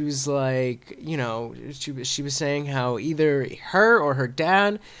 And she was like, she was saying how either her or her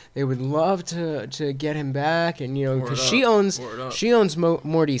dad, they would love to get him back, and because she owns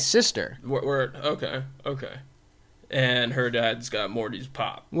Morty's sister. Word. Okay. And her dad's got Morty's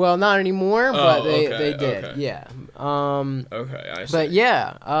pop. Well, not anymore, but they did. Okay. Yeah. Okay, I see. But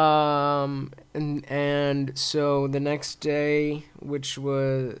yeah. And so the next day, this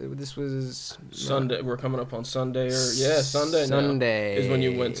was Sunday. We're coming up on Sunday, Sunday. Sunday is when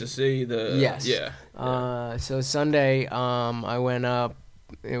you went to see the. Yes. Yeah. So Sunday, I went up.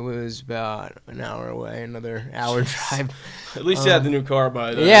 It was about an hour away, another hour drive. At least you had the new car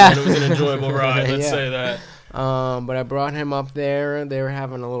by then. Yeah. And it was an enjoyable ride. Let's say that. But I brought him up there. They were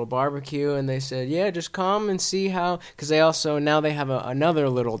having a little barbecue, and they said, "Yeah, just come and see how." Because they have another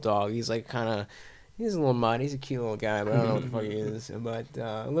little dog. He's like he's a little mutt. He's a cute little guy, but I don't know what the fuck he is. But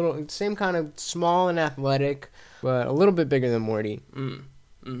a little same kind of small and athletic, but a little bit bigger than Morty.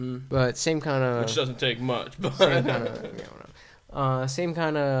 Mm-hmm. But same kind of, which doesn't take much, but same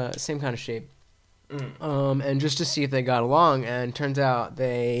kind of shape. Mm. And just to see if they got along, and turns out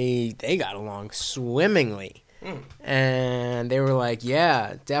they got along swimmingly. Mm. And they were like,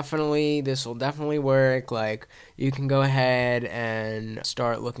 yeah, definitely, this will definitely work. Like, you can go ahead and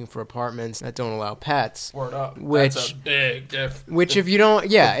start looking for apartments that don't allow pets. Word up. Which, that's a big difference. Which if you don't,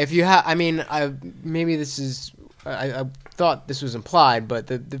 yeah, if you have, I mean, maybe this is, I thought this was implied, but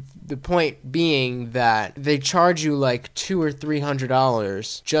the point being that they charge you like $200 or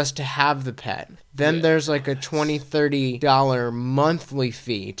 $300 just to have the pet. Then there's like a $20-$30 monthly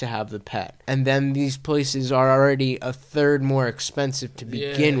fee to have the pet, and then these places are already a third more expensive to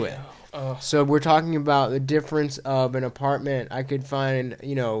begin with. So we're talking about the difference of an apartment. I could find,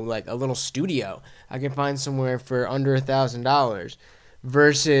 like a little studio. I could find somewhere for under $1,000.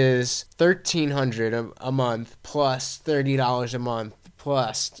 Versus $1,300 a month plus $30 a month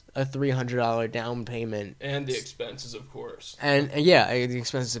plus a $300 down payment, and the expenses, of course, and the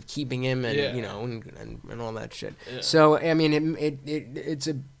expenses of keeping him, and and all that shit. Yeah. So I mean, it's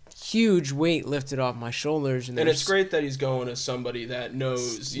a huge weight lifted off my shoulders, and it's great that he's going to somebody that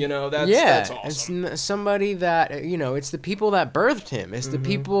knows, that's awesome. It's somebody that, it's the people that birthed him. It's the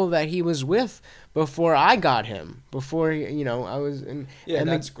people that he was with before I got him. Before, I was... And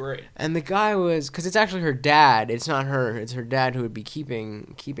that's great. And the guy was... Because it's actually her dad. It's not her. It's her dad who would be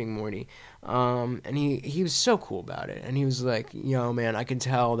keeping Morty. And he was so cool about it. And he was like, man, I can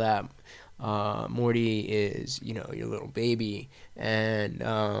tell that... Morty is, your little baby, and,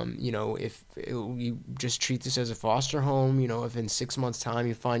 if you just treat this as a foster home, if in 6 months' time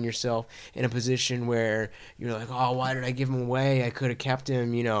you find yourself in a position where you're like, oh, why did I give him away? I could have kept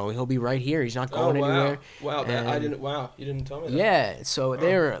him, he'll be right here. He's not going anywhere. Wow, you didn't tell me that. Yeah, so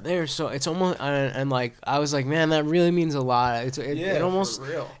they're so, it's almost, and like, I was like, man, that really means a lot. It almost, for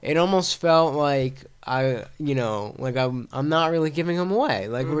real. It almost felt like, I'm not really giving him away.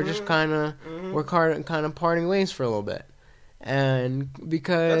 Like, we're just kind of parting ways for a little bit. And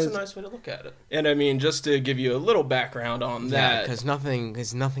because... That's a nice way to look at it. And I mean, just to give you a little background on that... because nothing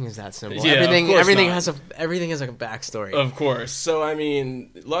is that simple. Yeah, everything has a backstory. Of course. So, I mean,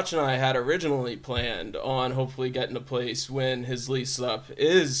 Lutch and I had originally planned on hopefully getting a place when his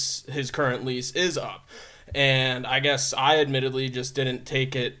current lease is up. And I guess I admittedly just didn't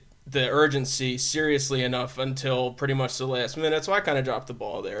take the urgency seriously enough until pretty much the last minute, so I kind of dropped the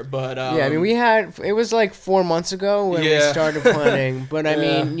ball there. But I mean, it was like 4 months ago when we started planning. But I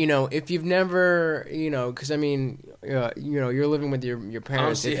mean, if you've never, because I mean, you're living with your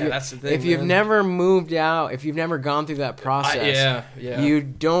parents. That's the thing. If you've never moved out, if you've never gone through that process, you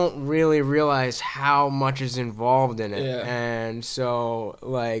don't really realize how much is involved in it. Yeah. And so,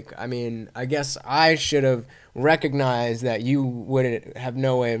 like, I mean, I guess I should have recognized that you wouldn't have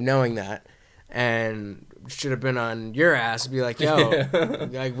no way of knowing that, and should have been on your ass and be like, yo,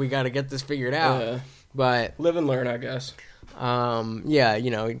 like, we got to get this figured out. Yeah. But live and learn, I guess.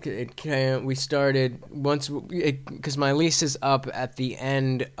 We started because my lease is up at the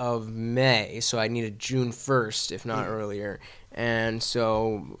end of May, so I needed June 1st, if not earlier. And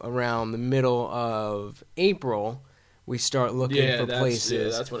so around the middle of April, we start looking for places.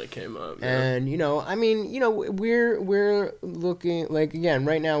 Yeah, that's when it came up. Yeah. And I mean, we're looking, like, again,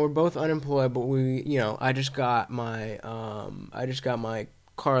 right now we're both unemployed, but I just got my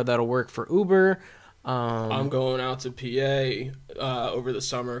car that'll work for Uber. I'm going out to PA over the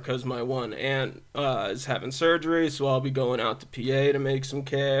summer because my one aunt is having surgery, so I'll be going out to PA to make some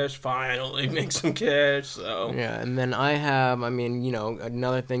cash. Finally, make some cash. So yeah, and then I have,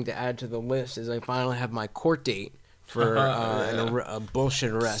 another thing to add to the list is I finally have my court date for a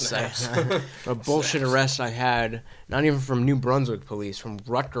bullshit arrest. A bullshit arrest I had, not even from New Brunswick police, from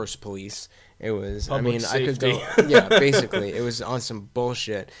Rutgers police. It was, Public safety. I could go, yeah, basically. It was on some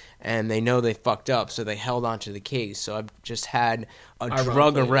bullshit, and they know they fucked up, so they held on to the case. So I've just had a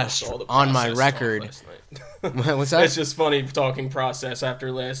drug arrest on my record. What's that? It's just funny talking process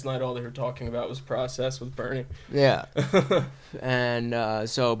after last night. All they were talking about was process with Bernie. Yeah. And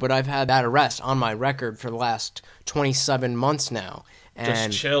but I've had that arrest on my record for the last 27 months now.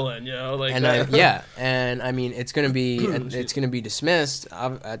 And, just chilling, like and that. And I mean, it's gonna be dismissed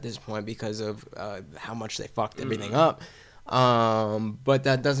at this point because of how much they fucked everything up. But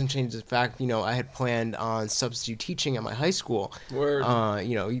that doesn't change the fact, I had planned on substitute teaching at my high school. Word.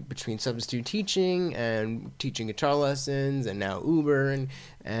 Between substitute teaching and teaching guitar lessons, and now Uber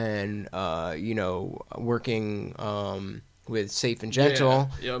and working with Safe and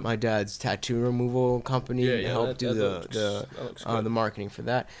Gentle, Yeah, yep. my dad's tattoo removal company, to help do the marketing for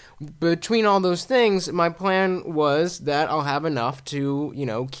that. Between all those things, my plan was that I'll have enough to,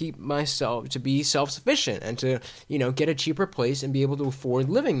 keep myself, to be self-sufficient and to, get a cheaper place and be able to afford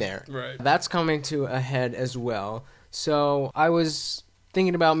living there. Right. That's coming to a head as well. So I was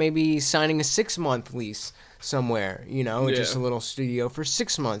thinking about maybe signing a 6-month lease somewhere, just a little studio for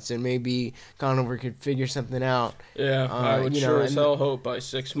 6 months, and maybe Conover could figure something out. Yeah, I would sure as hell hope by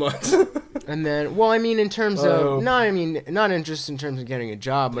 6 months. And then, well, I mean, in terms of, not just in terms of getting a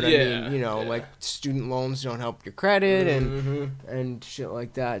job, but like student loans don't help your credit and shit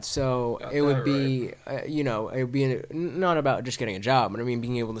like that. So it would be, it would be not about just getting a job, but I mean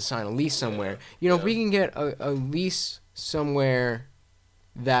being able to sign a lease somewhere. If we can get a lease somewhere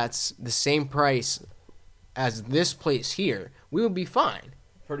that's the same price as this place here, we would be fine.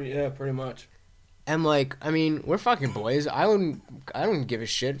 Pretty much. And we're fucking boys. I don't give a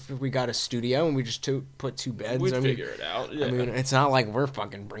shit if we got a studio and we just put 2 beds. We'd figure it out. Yeah. It's not like we're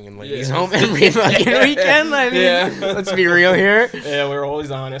fucking bringing ladies home every fucking weekend. Let's be real here. Yeah, we're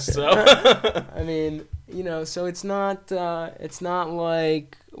always honest. So so it's not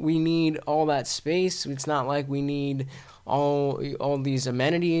like we need all that space. It's not like we need all these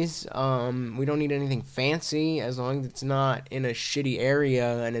amenities. We don't need anything fancy as long as it's not in a shitty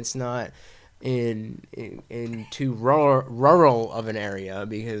area and it's not in too rural of an area,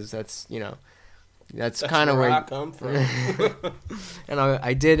 because that's kind of where I come from. And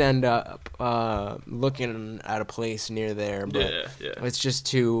I did end up looking at a place near there, but it's just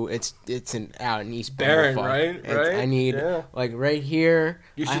too it's out in East Barren, right? I need right here.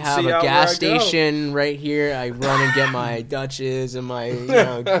 I have a gas station right here. I run and get my Dutches and my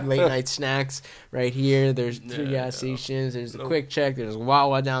late night snacks right here. There's 3 gas stations. There's a Quick Check. There's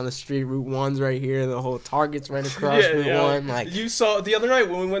Wawa down the street. Route 1's right here. The whole Target's right across Route 1. You saw the other night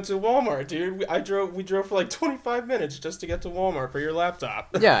when we went to Walmart, dude. We drove for 25 minutes just to get to Walmart for your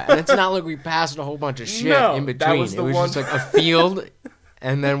laptop. Yeah, and it's not like we passed a whole bunch of shit in between. It was just like a field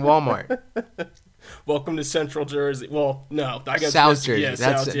and then Walmart. Welcome to Central Jersey. Well, no, I guess South Jersey.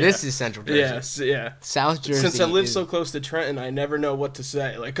 This is Central Jersey. Yes, yeah. South Jersey. Since I live so close to Trenton, I never know what to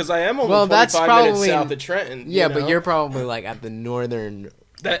say. Because I am only 25 minutes south of Trenton. Yeah, but you're probably at the northern.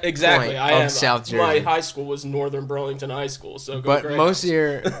 Exactly, I am. South Jersey. My high school was Northern Burlington High School, so go. But most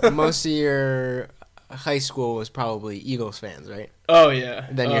of your high school was probably Eagles fans, right? Oh yeah.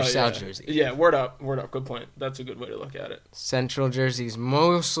 Then you're South Jersey. Yeah, word up. Good point. That's a good way to look at it. Central Jersey's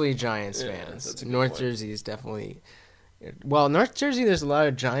mostly Giants fans. North Jersey is definitely. Well, North Jersey, there's a lot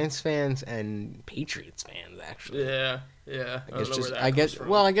of Giants fans and Patriots fans, actually. Yeah. I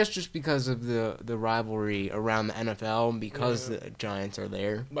guess just because of the rivalry around the NFL, because the Giants are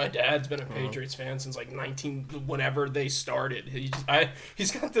there. My dad's been a Patriots fan since whenever they started.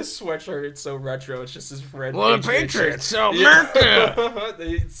 He's got this sweatshirt. It's so retro. It's just his red. Well, the Patriots, so America.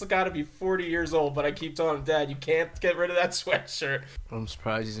 It's got to be 40 years old, but I keep telling him, Dad, you can't get rid of that sweatshirt. I'm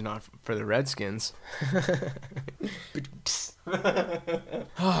surprised he's not for the Redskins.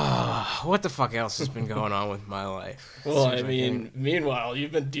 What the fuck else has been going on with my life? Well, meanwhile,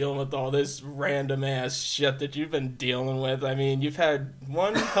 you've been dealing with all this random ass shit that you've been dealing with. You've had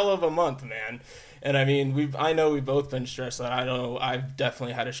one hell of a month, man. And I know we've both been stressed out. I know I've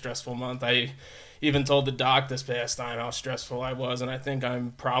definitely had a stressful month. I even told the doc this past time how stressful I was, and I think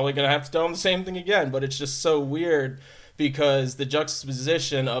I'm probably going to have to tell him the same thing again. But it's just so weird because the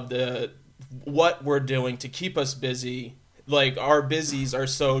juxtaposition of what we're doing to keep us busy, our busies are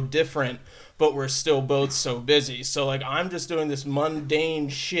so different, but we're still both so busy. So I'm just doing this mundane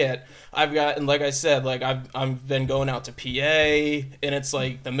shit. And like I said, I've been going out to PA, and it's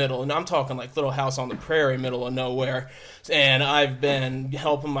the middle, and I'm talking Little House on the Prairie, middle of nowhere. And I've been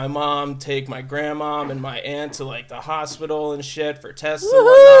helping my mom take my grandma and my aunt to the hospital and shit for tests and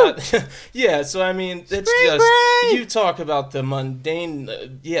whatnot. Yeah, so it's you talk about the mundane.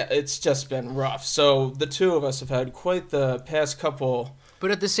 It's just been rough. So the two of us have had quite the past couple. But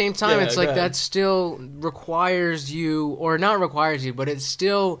at the same time, it's that still requires you, or not requires you, but it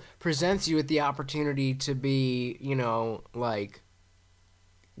still presents you with the opportunity to be,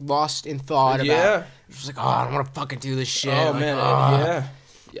 lost in thought about. It's I don't want to fucking do this shit. Oh man, yeah.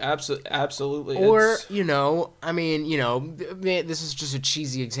 Absolutely. Or, this is just a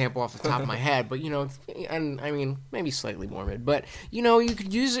cheesy example off the top of my head, but, and maybe slightly morbid, but, you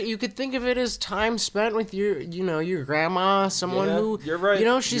could use it, you could think of it as time spent with your grandma, someone who, you're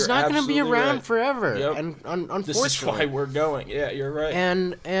right. She's not going to be around forever. Yep. And unfortunately. This is why we're going. Yeah, you're right.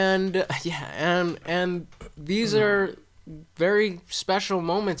 And these are very special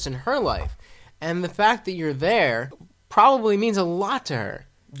moments in her life. And the fact that you're there, probably means a lot to her.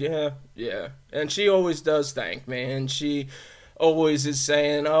 Yeah, yeah. And she always does thank me, and she always is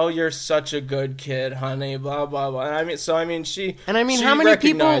saying, "Oh, you're such a good kid, honey," blah blah blah. She how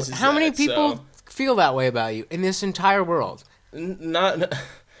many people feel that way about you in this entire world?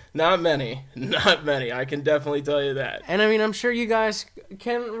 Not many. I can definitely tell you that. And I'm sure you guys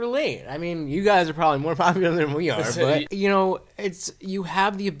can relate. You guys are probably more popular than we are, but you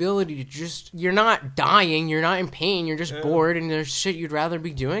have the ability to you're not dying, you're not in pain, you're just bored, and there's shit you'd rather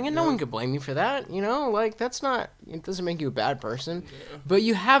be doing, and no one could blame you for that. It doesn't make you a bad person, but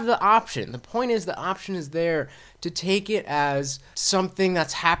you have the option. The point is, the option is there to take it as something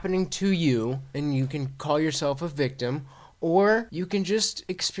that's happening to you, and you can call yourself a victim. Or you can just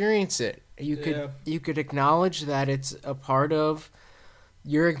experience it. You could acknowledge that it's a part of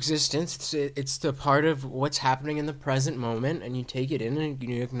your existence. It's the part of what's happening in the present moment, and you take it in and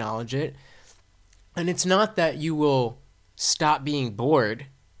you acknowledge it. And it's not that you will stop being bored,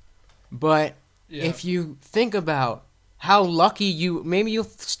 but if you think about how lucky you'll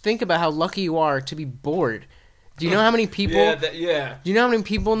think about how lucky you are to be bored. Do you know how many people? Do you know how many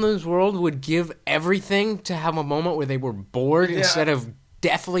people in this world would give everything to have a moment where they were bored instead of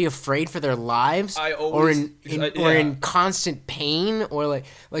deathly afraid for their lives, or in constant pain, or like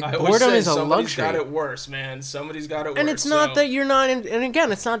boredom is a luxury. Somebody's got it worse, man. Somebody's got it worse. And it's not that you're not. And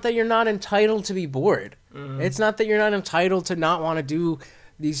again, it's not that you're not entitled to be bored. Mm-hmm. It's not that you're not entitled to not want to do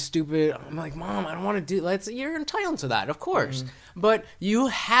these stupid. I'm like, Mom, I don't want to do. You're entitled to that, of course. Mm-hmm. But you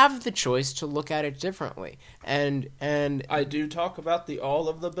have the choice to look at it differently, and I do talk about all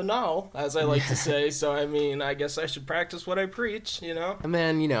of the banal, as I like to say. So I guess I should practice what I preach, And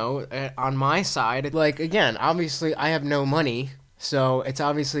then on my side, again, obviously I have no money, so it's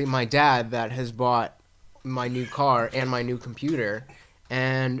obviously my dad that has bought my new car and my new computer,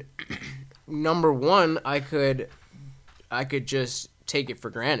 and number one, I could just take it for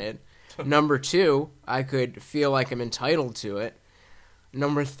granted. Number two, I could feel like I'm entitled to it.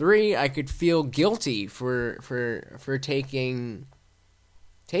 Number three, I could feel guilty for taking.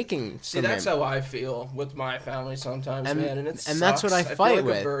 See, that's how I feel with my family sometimes, man, and that's what I fight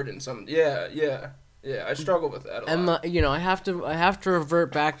with. I feel like a burden. Yeah. I struggle with that a lot. And I have to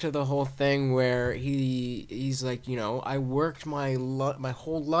revert back to the whole thing where he's like, I worked my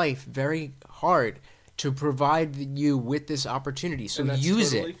whole life very hard to provide you with this opportunity, so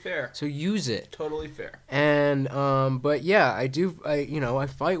use it. Fair. So use it. Totally fair. And but yeah, I do. I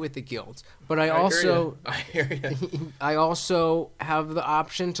fight with the guilt, but I hear you. I also have the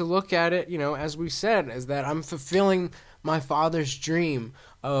option to look at it. As we said, as that I'm fulfilling my father's dream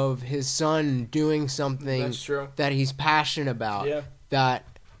of his son doing something that he's passionate about. Yeah. That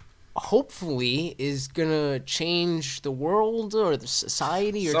hopefully is gonna change the world or the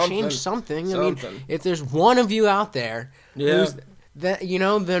society or change something. If there's one of you out there who's that,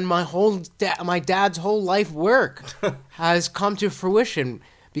 then my dad's whole life work has come to fruition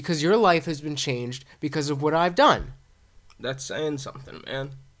because your life has been changed because of what I've done. That's saying something,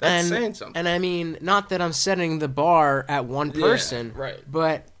 man. That's saying something. And not that I'm setting the bar at one person,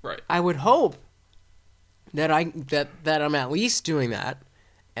 but I would hope that that I'm at least doing that.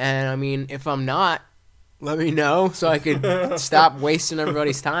 And if I'm not, let me know so I could stop wasting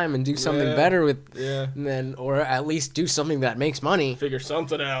everybody's time and do something better or at least do something that makes money. Figure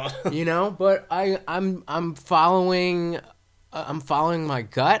something out. But I'm following my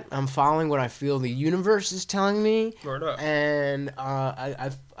gut. I'm following what I feel the universe is telling me. Right up. And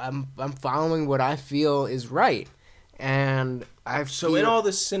I'm following what I feel is right. And in all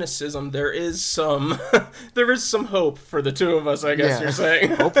this cynicism, there is some hope for the two of us, I guess you're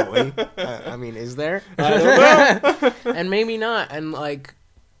saying. Hopefully. Is there? I don't know. And maybe not. And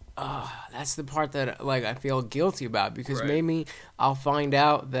that's the part that I feel guilty about, because maybe I'll find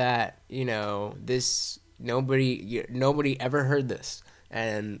out that this nobody ever heard this,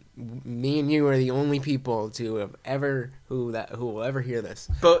 and me and you are the only people who will ever hear this.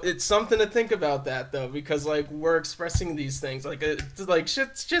 But it's something to think about that, though, because we're expressing these things,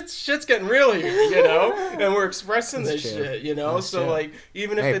 shit's getting real here, and we're expressing this shit, So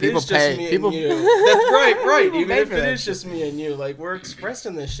even if it is just me and you, that's right. Even if it is just me and you, we're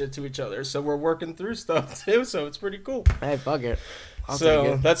expressing this shit to each other, so we're working through stuff too. So it's pretty cool. Hey, fuck it.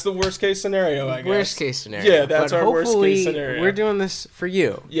 So that's the worst case scenario, I guess. Worst case scenario. Yeah, that's our worst case scenario. We're doing this for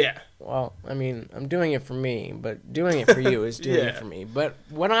you. Yeah. well, I mean, I'm doing it for me, but doing it for you is doing it for me. But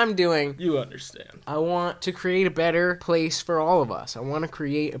what I'm doing... You understand. I want to create a better place for all of us. I want to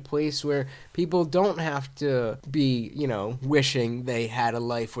create a place where people don't have to be, wishing they had a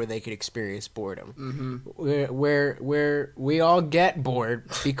life where they could experience boredom. Mm-hmm. Where we all get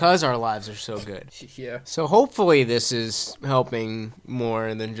bored because our lives are so good. Yeah. So hopefully this is helping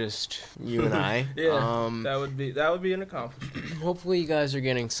more than just you and I. Yeah. That would be an accomplishment. Hopefully you guys are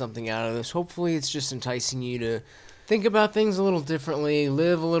getting something out of this. Hopefully it's just enticing you to think about things a little differently,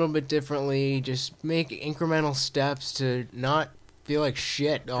 live a little bit differently, just make incremental steps to not feel like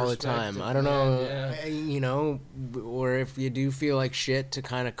shit all the time. I don't know, or if you do feel like shit, to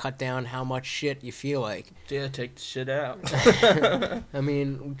kind of cut down how much shit you feel like. Yeah, take the shit out. I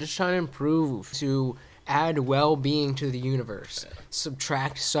mean, just trying to improve, to add well-being to the universe,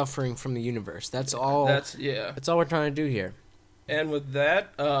 subtract suffering from the universe. That's all. That's all we're trying to do here. And with that,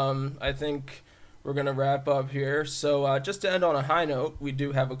 I think we're going to wrap up here. So just to end on a high note, we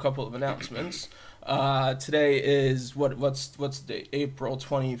do have a couple of announcements. Today is, what's the date? April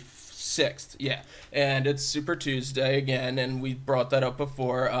 26th. Yeah. And it's Super Tuesday again, and we brought that up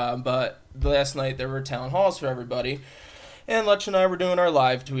before. But last night there were town halls for everybody. And Letch and I were doing our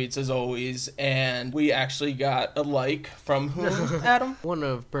live tweets as always, and we actually got a like from whom, Adam? One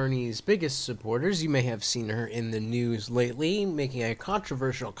of Bernie's biggest supporters. You may have seen her in the news lately, making a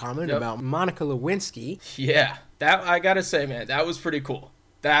controversial comment about Monica Lewinsky. Yeah, that I gotta say, man, that was pretty cool.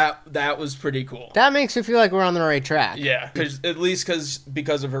 That was pretty cool. That makes me feel like we're on the right track. Yeah,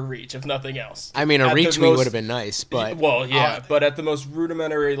 because of her reach, if nothing else. I mean, a retweet would have been nice, but... Well, yeah, but at the most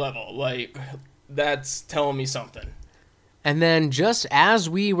rudimentary level, like, that's telling me something. And then just as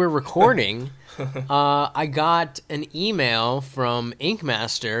we were recording, I got an email from Ink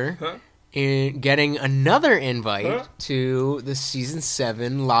Master getting another invite to the Season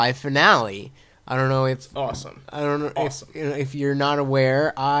 7 live finale. I don't know if... Awesome. I don't know if you're not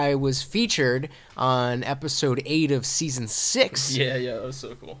aware, I was featured on episode 8 of Season 6. Yeah, that was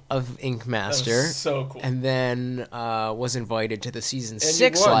so cool. Of Ink Master. That was so cool. And then was invited to the Season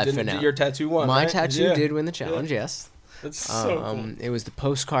 6 live finale. Your tattoo won, My right? tattoo did win the challenge, yes. That's so cool. It was the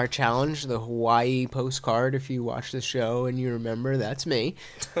postcard challenge, the Hawaii postcard. If you watch the show and you remember, that's me.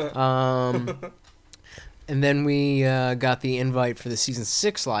 And then we got the invite for the Season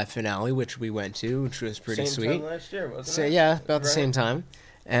 6 live finale, which we went to, which was pretty sweet. Same time last year, wasn't it? Yeah, about the same time.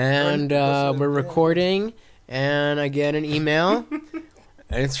 And we're recording, and I get an email.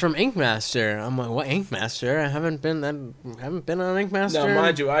 And it's from Ink Master. I'm like, what, Ink Master? I haven't been on Ink Master. Now,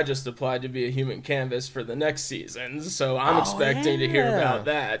 mind you, I just applied to be a human canvas for the next season, so I'm expecting to hear about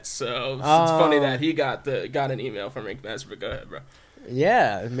that. So it's funny that he got an email from Ink Master. But go ahead, bro.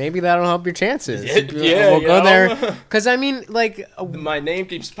 Yeah, maybe that'll help your chances. Yeah, we'll go there. Because, I mean, like... My name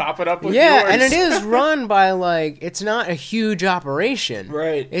keeps popping up with yours. Yeah, and it is run by, like... It's not a huge operation.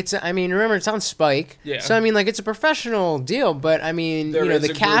 Right. Remember, it's on Spike. Yeah. So, I mean, like, it's a professional deal, but, I mean,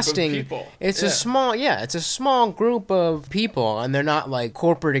 the casting... It's a small group of people, and they're not, like,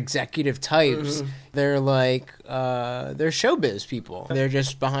 corporate executive types. Mm-hmm. They're like, they're showbiz people. They're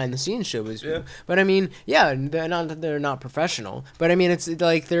just behind the scenes showbiz people. But I mean, they're not professional. But I mean, it's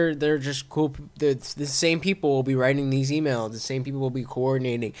like they're just cool. The same people will be writing these emails. The same people will be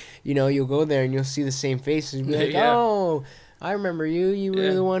coordinating. You'll go there and you'll see the same faces and be like, oh, I remember you. You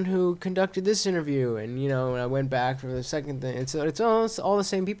were the one who conducted this interview, and I went back for the second thing. It's all the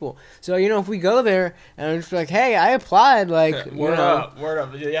same people. So if we go there and I'm just like, hey, I applied, like word up.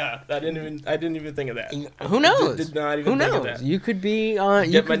 Yeah, I didn't even think of that. Who knows? Did not even think of that. You could be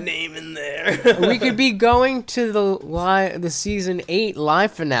get my name in there. We could be going to the season 8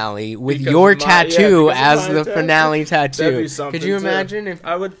 live finale with your tattoo as the finale tattoo. That'd be something. Could you imagine if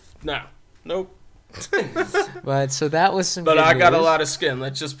I would? No, nope. But so that was some. But I got a lot of skin.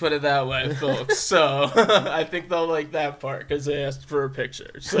 Let's just put it that way, folks. So I think they'll like that part because they asked for a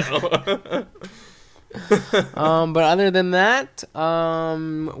picture. So. But other than that,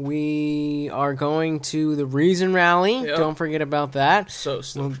 we are going to the Reason Rally. Yep. Don't forget about that. So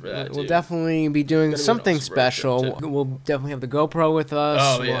stoked for that. We'll definitely be doing something special. We'll definitely have the GoPro with us.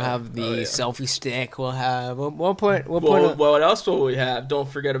 Oh, we'll have the selfie stick. We'll put. What else will we have? Don't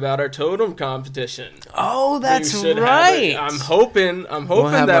forget about our totem competition. Oh, that's right. I'm hoping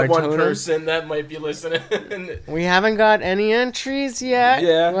that one person that might be listening. We haven't got any entries yet.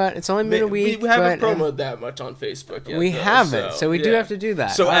 Yeah, but it's only been a week. We haven't promoted that much on Facebook yet. We haven't, so we do have to do that.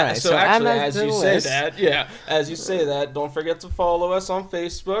 So actually, as you say that, don't forget to follow us on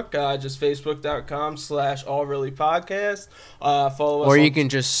Facebook. Just facebook.com/allreallypodcast. Follow us. Or you can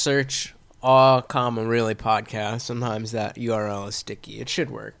just search All Common Really podcast. Sometimes that URL is sticky. It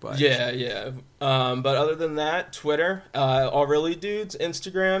should work, but yeah. But other than that, Twitter, All Really Dudes,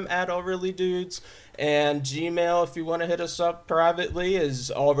 Instagram @AllReallyDudes, and Gmail, if you want to hit us up privately,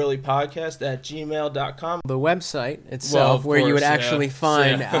 is allreallypodcast@gmail.com. The website itself, where you would actually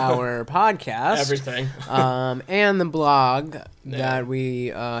find our podcast, everything, and the blog that we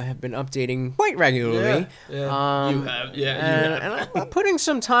have been updating quite regularly. You have, and I'm putting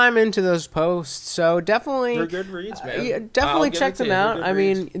some time into those posts, so definitely they're good reads, man. Definitely check them out. I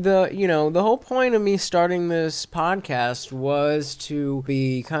mean, the whole point of me starting this podcast was to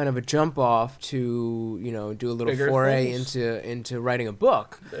be kind of a jump off to do a little bigger foray things. into writing a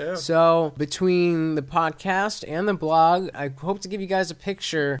book. Yeah. So between the podcast and the blog, I hope to give you guys a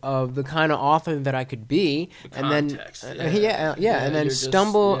picture of the kind of author that I could be, and context, and then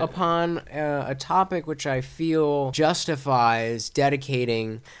stumble upon a topic which I feel justifies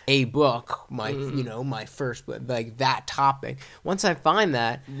dedicating a book, my first book, like that topic. Once I find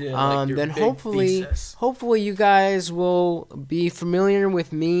that, then hopefully you guys will be familiar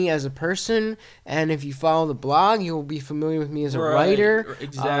with me as a person, and if you follow the blog, you'll be familiar with me as a writer.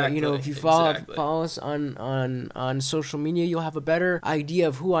 Exactly. If you follow us on social media, you'll have a better idea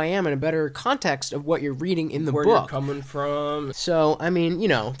of who I am and a better context of what you're reading in the book. Where you're coming from. So, I mean,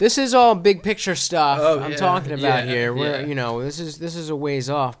 this is all big picture stuff I'm talking about here. Where this is a ways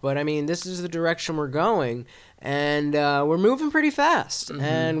off, but I mean, this is the direction we're going, and we're moving pretty fast.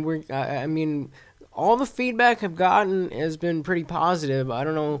 And all the feedback I've gotten has been pretty positive. I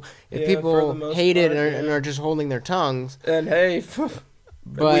don't know if people hate it and are just holding their tongues. And hey,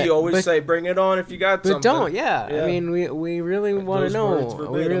 we always say, bring it on if you got something. But don't, I mean, we really want to know.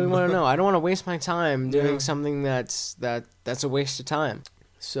 We really want to know. I don't want to waste my time doing something that's a waste of time.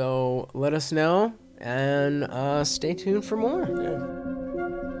 So let us know, and stay tuned for more. Believe nothing.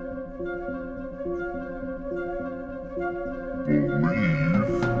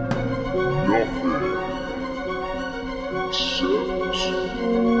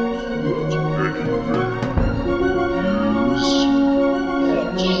 Accept